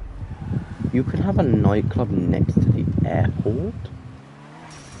 You could have a nightclub next to the airport?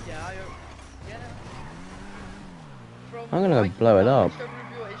 Yeah, Bro, I'm gonna go blow it up. Is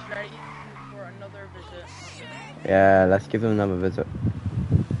ready for another visit. Yeah, let's give them another visit.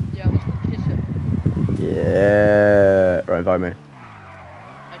 Yeah, let's go kiss it. Yeah. Right, invite me.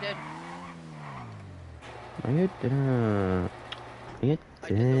 I did. No, you didn't. You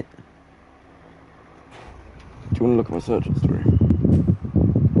didn't. Do you want to look at my search history?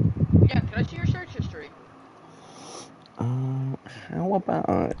 Yeah, can I see your search history? How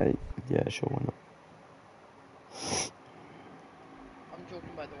about yeah, sure, why not? I'm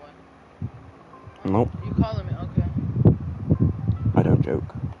joking, by the way. Nope. You calling me? Okay. I don't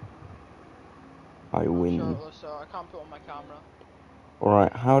joke. I win. Shirtless, so I can't put on my camera.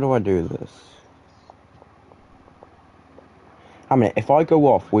 Alright, how do I do this? I mean, if I go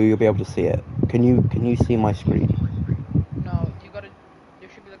off, will you be able to see it? Can you see my screen? No, you gotta. There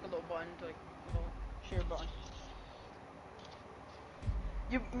should be like a little button to like little share button.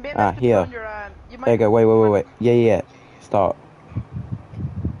 You may have to here. put on your you might. There you go. Wait. Yeah. Start.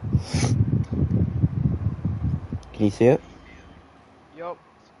 Can you see it? Yup.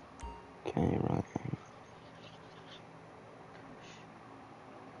 Okay, right.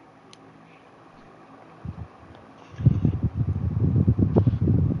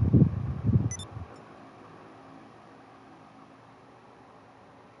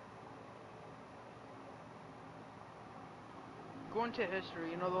 to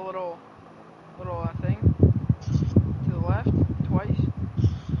history. You know the little thing to the left, twice.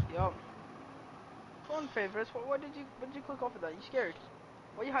 Yup. Go on favorites. What did you click off of that? You scared?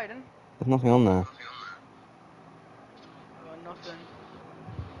 What are you hiding? There's nothing on there. Nothing.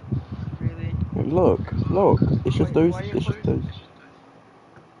 Really. Look, it's just those, Why you it's just close- those.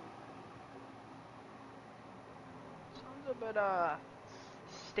 Sounds a bit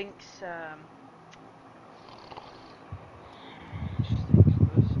stinks.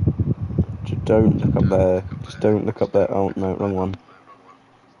 Just don't look up there. Just don't look up there. Oh no, wrong one.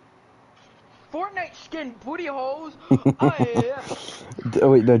 Fortnite skin booty holes. Oh yeah. Oh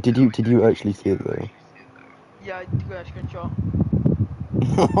wait, no. Did you actually see it though? Yeah, I took a screenshot.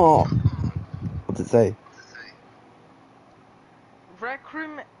 What's it say? Rec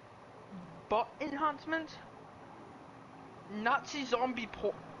Room bot enhancement. Nazi zombie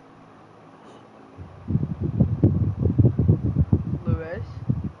port. Lewis.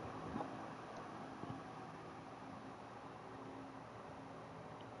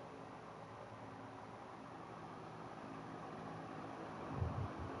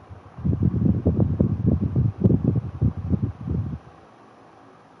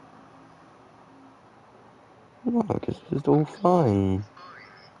 Look, it's just all fine.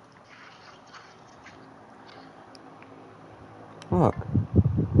 Look.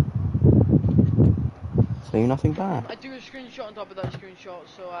 See, nothing bad. I do a screenshot on top of that screenshot,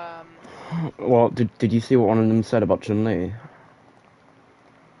 so Well, did you see what one of them said about Chun-Li?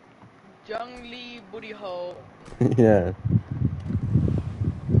 Jung Lee booty hole. Yeah.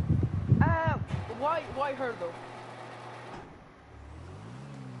 Why her though?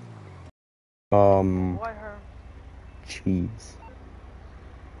 Why her? Cheese.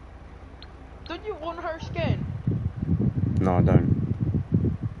 Don't you want her skin? No, I don't.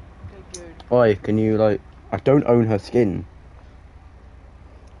 Okay, good. Oi, can you, like... I don't own her skin.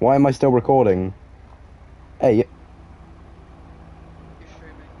 Why am I still recording? Hey. You're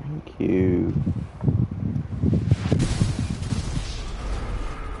streaming. Thank you.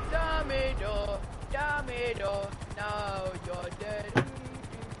 Damido, now you're dead.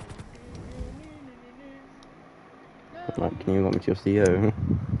 Like, can you let me to your CEO?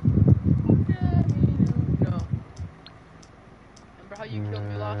 No. Remember how you killed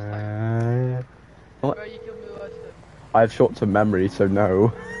me last time? What? Remember how you killed me last time? I have short-term memory, so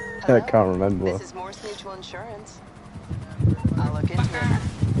no. I can't remember. This is Morse Mutual Insurance. I'll look into it.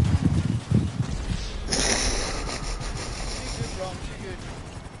 Too good, Ron, too good.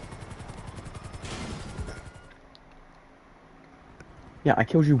 Yeah, I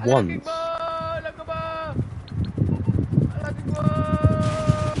killed you once.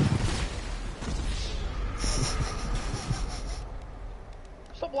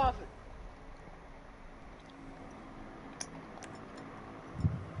 Stop laughing.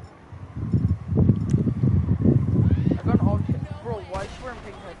 I got an object. Bro, why is she wearing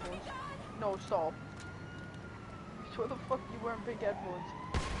pink headphones? No, stop. So what the fuck are you wearing pink headphones?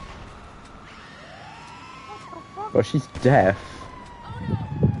 What the fuck? Well, she's deaf.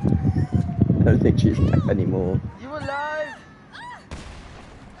 I don't think she's deaf anymore. You alive?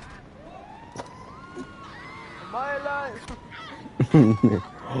 Am I alive?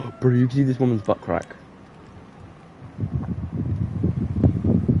 Bro, you can see this woman's butt crack.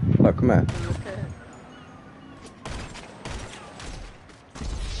 Look, come here. Okay.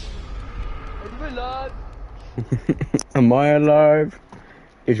 Are you alive? Am I alive?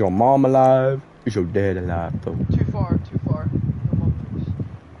 Is your mom alive? Is your dad alive, though? Too far, too far. No mom, please.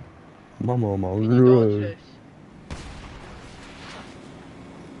 Mama, my Can you dodge road. this?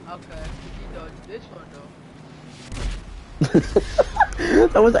 Okay, can you dodge this one though?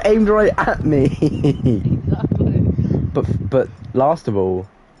 That was aimed right at me. Exactly. But last of all,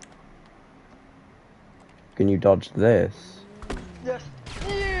 can you dodge this? Yes.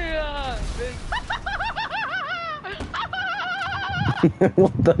 Yeah.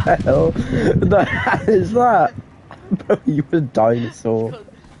 What the hell? What the hell is that? Bro, you a dinosaur.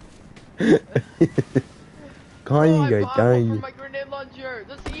 Can't go from down. my grenade launcher.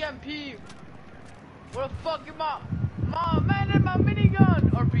 That's EMP. What the fuck am I? Man in my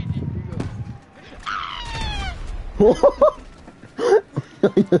minigun. RPG.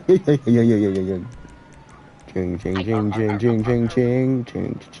 Here you go. Ching ching ching ching ching ching ching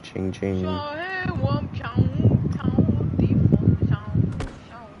ching ching ching.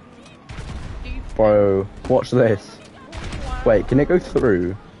 Bro, watch this. Wait, can it go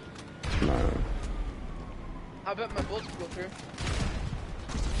through? No. I bet my bullets go through.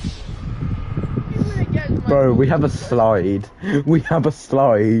 Bro, we have a slide. We have a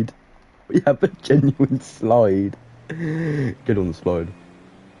slide. We have a genuine slide. Get on the slide.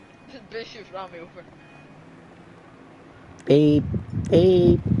 This bitch just ran me over. Beep,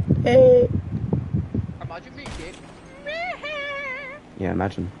 beep, beep. Imagine me, kid. Yeah,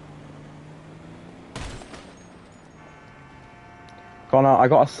 imagine. Connor, I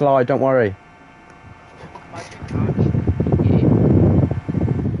got a slide, don't worry. Imagine actually.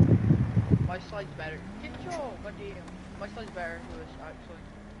 My slide's better. Get your goddamn. My slide's better than yours, actually.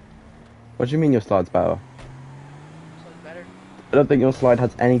 What do you mean your slide's better? Slide's better. I don't think your slide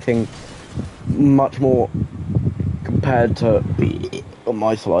has anything much more compared to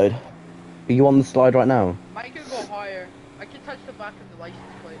my slide. Are you on the slide right now? Mine can go higher. I can touch the back of the license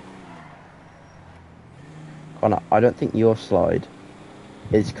plate. Connor, I don't think your slide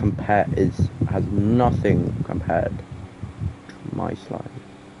has nothing compared to my slide.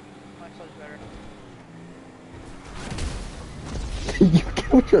 My slide's better. You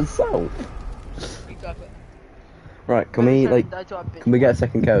killed yourself. Exactly. Right, can we get a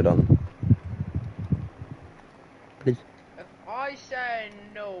second code on? Please. If I said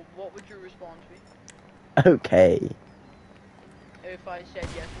no, what would your response be? Okay. If I said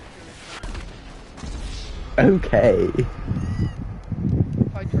yes, what would your response be? Okay.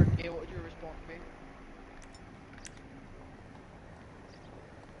 If I turned gay, what would your response be?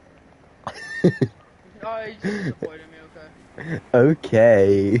 Oh, he's just disappointed me, okay.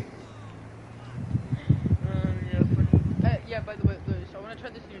 Okay. Yeah, by the way, so I want to try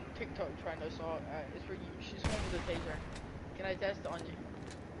this new TikTok trend I saw. It's for you. She's one with a taser. Can I test it on you?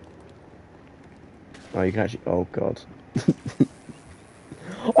 Oh, you can actually. Oh god.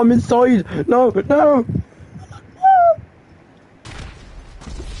 I'm inside. No, no.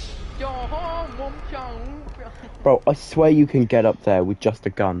 Bro, I swear you can get up there with just a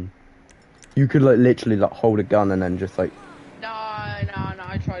gun. You could like literally like hold a gun and then just like. Nah.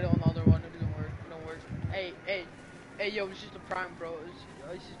 I tried it on the other one. It didn't work. It don't work. Hey, yo, it's just a prank, bro.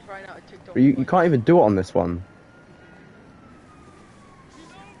 I was just trying out a TikTok. You can't even do it on this one.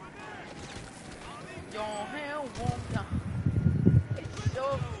 Your hand won't die. It's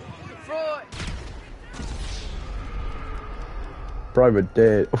so fraud. Bro, we're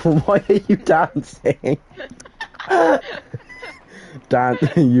dead. Why are you dancing? Dance.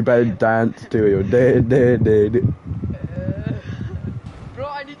 You better dance to your dead. Bro,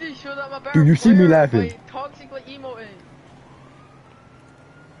 I need to show that my better. Do you see me laughing? Toxic like emoting.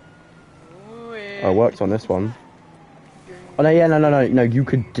 Oh, it works on this one. Oh no, yeah, no. You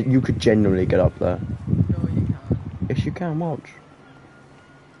could genuinely get up there. No, you can't. Yes, you can. Watch.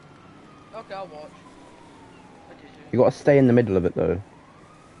 Okay, I'll watch. You gotta stay in the middle of it though.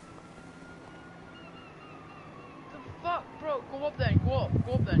 The fuck, bro? Go up then. Go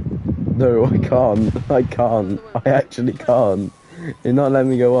up then. No, I can't. I actually can't. You're not letting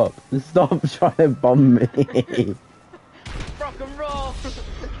me go up. Stop trying to bomb me. Rock and roll.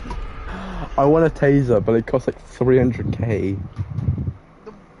 I want a taser, but it costs like 300k.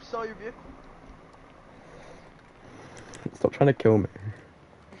 Sell your vehicle. Stop trying to kill me.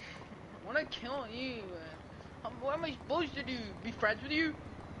 I wanna kill you. What am I supposed to do? Be friends with you?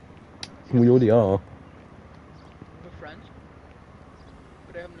 We already are. We're friends.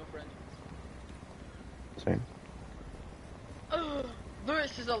 But I have no friends. Same.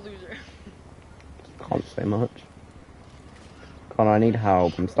 Lewis is a loser. Can't say much. Connor, I need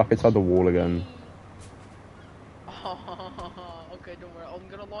help. I'm stuck inside the wall again. Okay, don't worry. I'm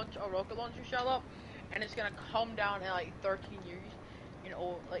gonna launch a rocket launcher shell up, and it's gonna come down in like 13 years, and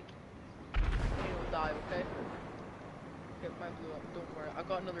it'll like, it'll die. Okay. Okay, mine blew up. Don't worry. I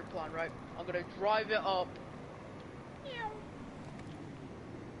got another plan. Right. I'm gonna drive it up.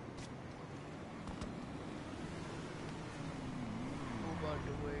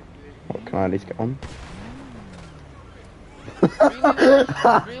 Can I at least get on?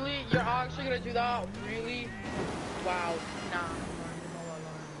 Really? You're actually gonna do that? Really? Wow. Nah.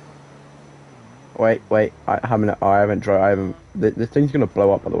 Wait. I haven't tried. This thing's gonna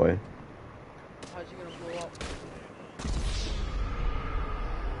blow up, by the way. How's it gonna blow up?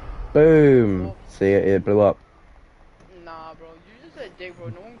 Boom. Oh. See it blew up. Nah, bro. You're just a dick, bro.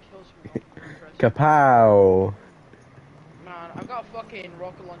 No one kills me. Kapow. Man, I've got a fucking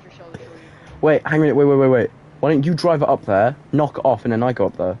rocket launcher shell to show you. Wait, hang on, wait. Why don't you drive it up there, knock it off, and then I go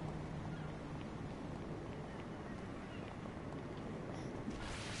up there?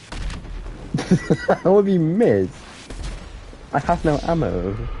 How have you missed? I have no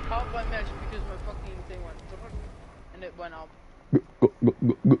ammo. How have I missed? Because my fucking thing went and it went up.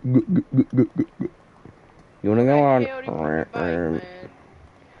 You wanna go on?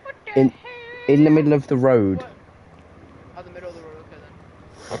 In the middle of the road. What? Oh, the middle of the road. Okay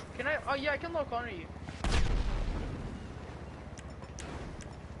then. Can I? Oh yeah, I can lock onto you.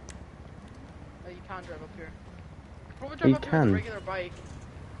 can't drive up here. Probably You drive up here with can. a regular bike.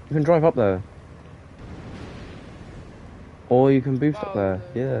 You can drive up there. Or you can boost up Wow, there,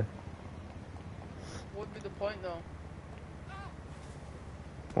 yeah. What would be the point though?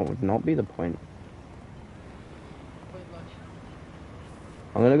 What would not be the point? Pointless.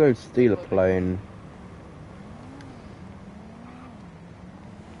 I'm gonna go steal a plane.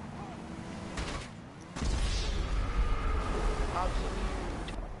 Absolute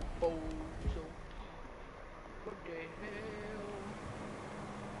bozo. What the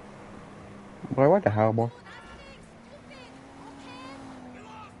hell? What the hell, boy?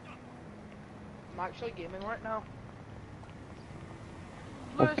 I'm actually gaming right now.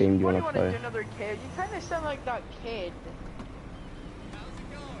 What Lewis, game do you what wanna play? do another kid? You kind of sound like that kid.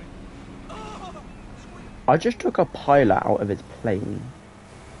 I just took a pilot out of his plane.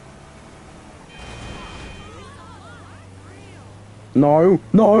 No,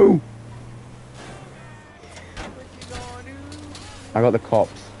 no! What you gonna do? I got the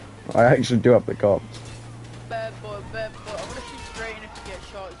cops. I actually do have the cops. Bad boy, bad boy. I'm gonna shoot straight, and if you get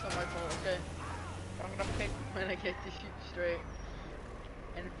shot, it's not my fault, okay? I'm gonna pick when I get to shoot straight.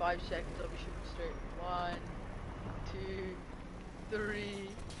 In 5 seconds, I'll be shooting straight. 1, 2, 3,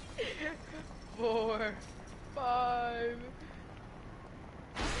 4, 5.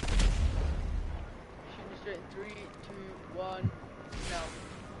 Shooting straight in 3, 2, 1. Now.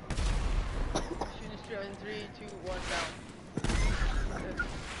 Shooting straight in 3, 2, 1.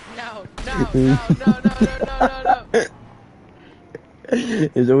 Now. No.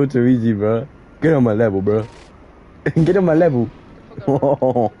 It's all too easy, bro. Get on my level, bro. Get on my level.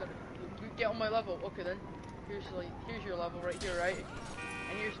 Get on my level. Okay then. Here's your level right here, right?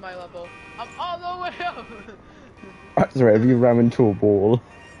 And here's my level. I'm all the way up. That's right, if you ram into a ball.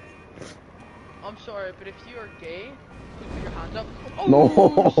 I'm sorry, but if you are gay, please put your hands up. Oh, No.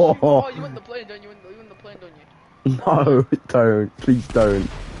 shoot. Oh, you went the plane, don't you? You went the plane, don't you? No, don't. Please don't.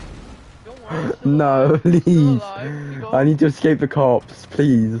 Don't worry. Still No, alive. Still please. alive. You go. I need to escape the cops,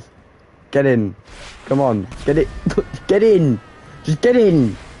 please. Get in. Come on, get it. Get in. Just get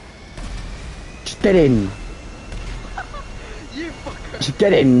in. Just get in. You fucker. Just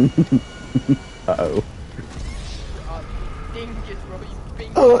get in. Uh-oh. Dingus, bro. You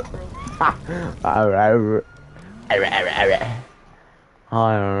bingus, Oh. bro.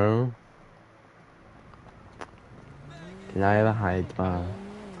 Hello. Can I have a high bar?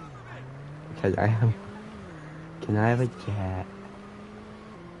 Can I have a jet?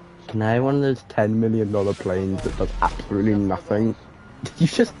 Can I have one of those $10 million planes that does absolutely nothing? You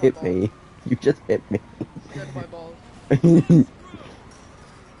just hit me. You just hit me. Suck my balls.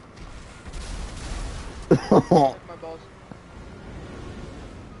 Suck my balls.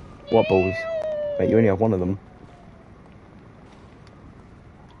 What balls? Wait, you only have one of them.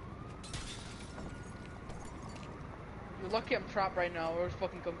 You're lucky I'm trapped right now, or I'll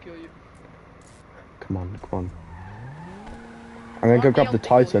fucking come kill you. Come on. I'm gonna go grab the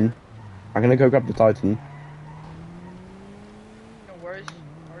Titan. I'm gonna go grab the Titan. No worries.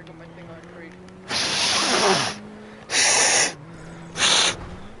 I already got my thing on trade.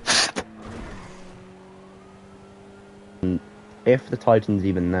 If the Titan's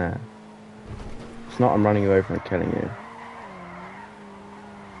even there. It's not, I'm running away from it, killing you.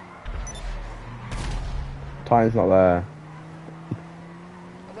 Titan's not there.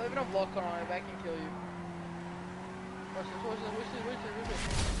 I don't even have lock on it, I can kill you. What's this?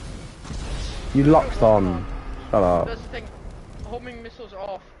 You locked on. Shut up. That's the thing. Homing missiles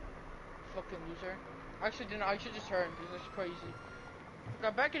off. Fucking loser. I actually didn't. I should just turn because that's crazy.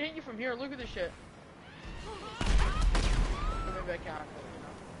 Now back can hit you from here. Look at this shit. Or maybe I can't. You know.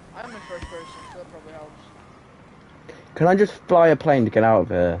 I'm in first person, so that probably helps. Can I just fly a plane to get out of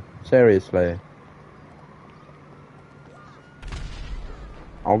here? Seriously.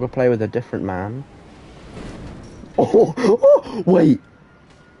 I'll go play with a different man. Oh, wait.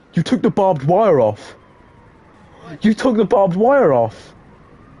 You took the barbed wire off. What? You took the barbed wire off.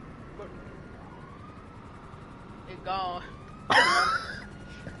 It's gone.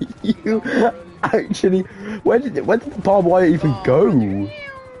 You actually, where did the barbed wire even go? I'm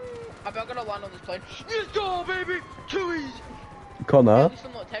not gonna land on this plane. Let's go, baby. Too easy. Connor, At least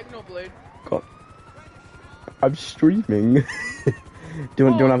I'm not Technoblade. I'm streaming. do you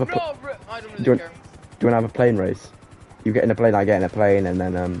want to have a? No, I don't really Do you care. want to have a plane race? You get in a plane, I get in a plane, and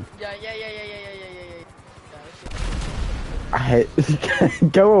then Yeah. I hate.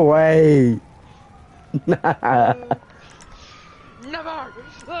 Go away. Nah. Never.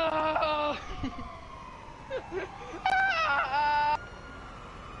 Ah!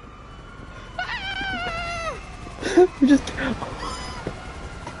 You just. I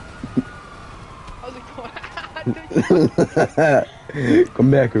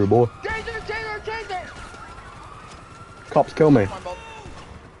Come back here, boy. Taser! Cops, kill me. My ball.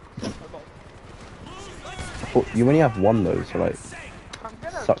 Oh, you only have one though, so like, I'm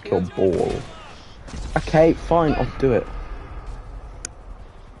gonna suck kill your ball. Okay, fine, I'll do it.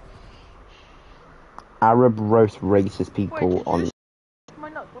 Arab roast racist people Wait, on my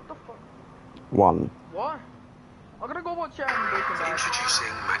nuts, what the fuck? one. What? I'm gonna go watch Breaking Bad. Introducing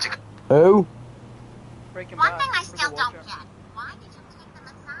magic. Oh, Breaking One Bad. thing I I'm still gonna don't watch get. Why did you take the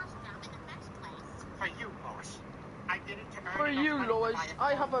massage job in the first place? For you, Lois. I did it to earn For enough you, money to Lois. buy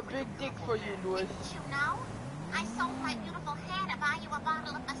I have a big dick for you, Lois. Didn't you know? I sold my beautiful hair to buy you a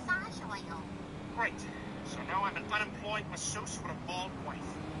bottle of massage oil. Right. So now I'm an unemployed masseuse with a bald wife.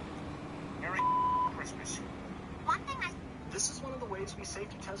 Merry Christmas. One thing I This is one of the ways we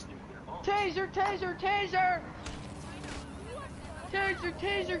safety test nuclear bombs. Taser!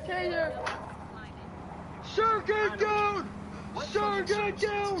 Sir, get down! Sir, get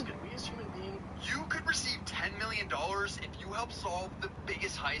down! Could we as human beings You could receive $10 million if you help solve the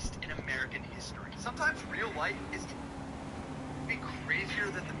biggest heist in American history. Sometimes real life is crazier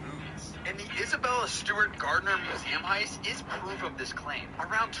than the movies. And the Isabella Stewart Gardner Museum heist is proof of this claim.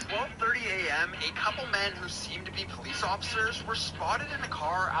 Around 12:30 a.m., a couple men who seemed to be police officers were spotted in a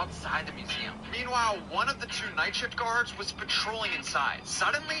car outside the museum. Meanwhile, one of the two night shift guards was patrolling inside.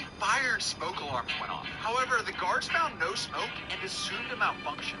 Suddenly, fire and smoke alarms went off. However, the guards found no smoke and assumed a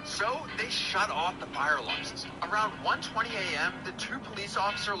malfunction, so they shut off the fire alarm system. Around 1:20 a.m., the two police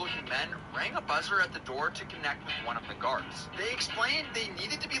officer-looking men rang a buzzer at the door to connect with one of the guards. They explained they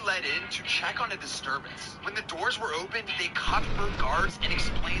needed to be let in to check on a disturbance. When the doors were opened, they cuffed both guards and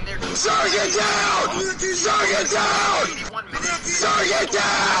explained their... Sir, get down! Sir, get down! 81 minutes... Sir, get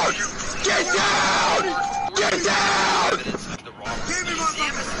down! Get down! Get down!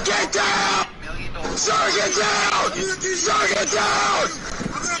 Get down! Sir, get down! Sir, get down!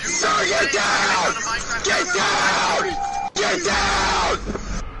 Sir, get down! Get down! Get down!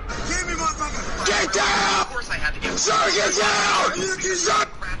 Get down! Of course I had to get... Sir, get down! Sir,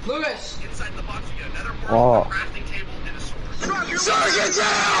 Lewis! Inside the box, we got another work, Oh. a crafting table, and a sword. Sir, get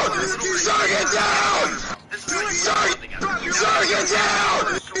down! Sir, get down! This is like... Sir, get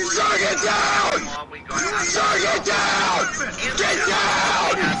down! Sir, get down! Sir, get down! Get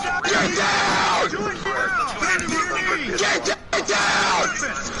down! Get down! Get down!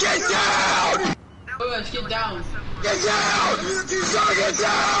 Get down! Lewis, get down! Get down! Sir, get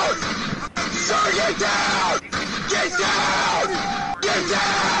down! Sir, get down! Get down! Get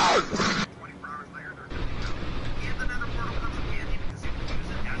down!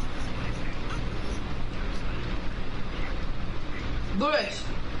 Lewis!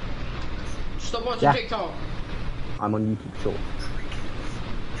 Stop watching Yeah. TikTok! I'm on YouTube Shorts.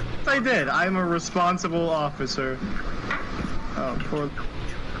 I did. I'm a responsible officer. Oh, poor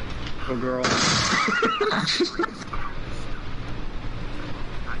little girl.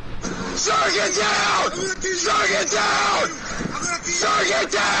 Sir, get down! Sir, get down! Sir,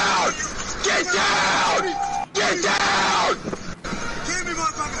 get down! Get down! Get down!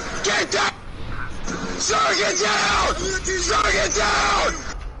 Get down! Sir, get down! Sir, get down!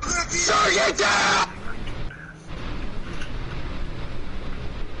 Sir, get down!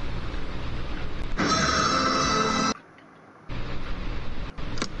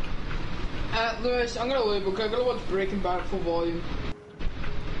 Lewis, I'm gonna leave, okay? I'm gonna watch Breaking Bad full volume.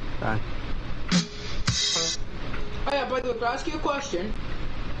 Okay. Oh yeah, by the way, can I ask you a question?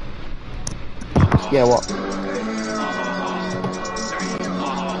 Yeah, what?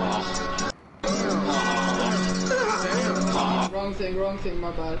 Wrong thing, my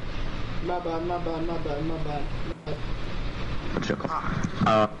bad. My bad. What's your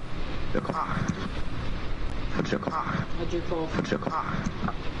car? Your car. What's your car? I jerk off. What's your car?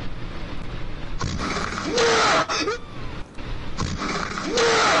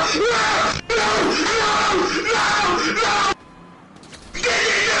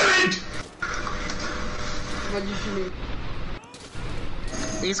 Why'd you shoot me?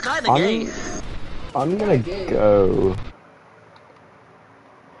 He's kind of gay. I'm gonna go.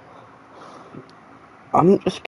 I'm just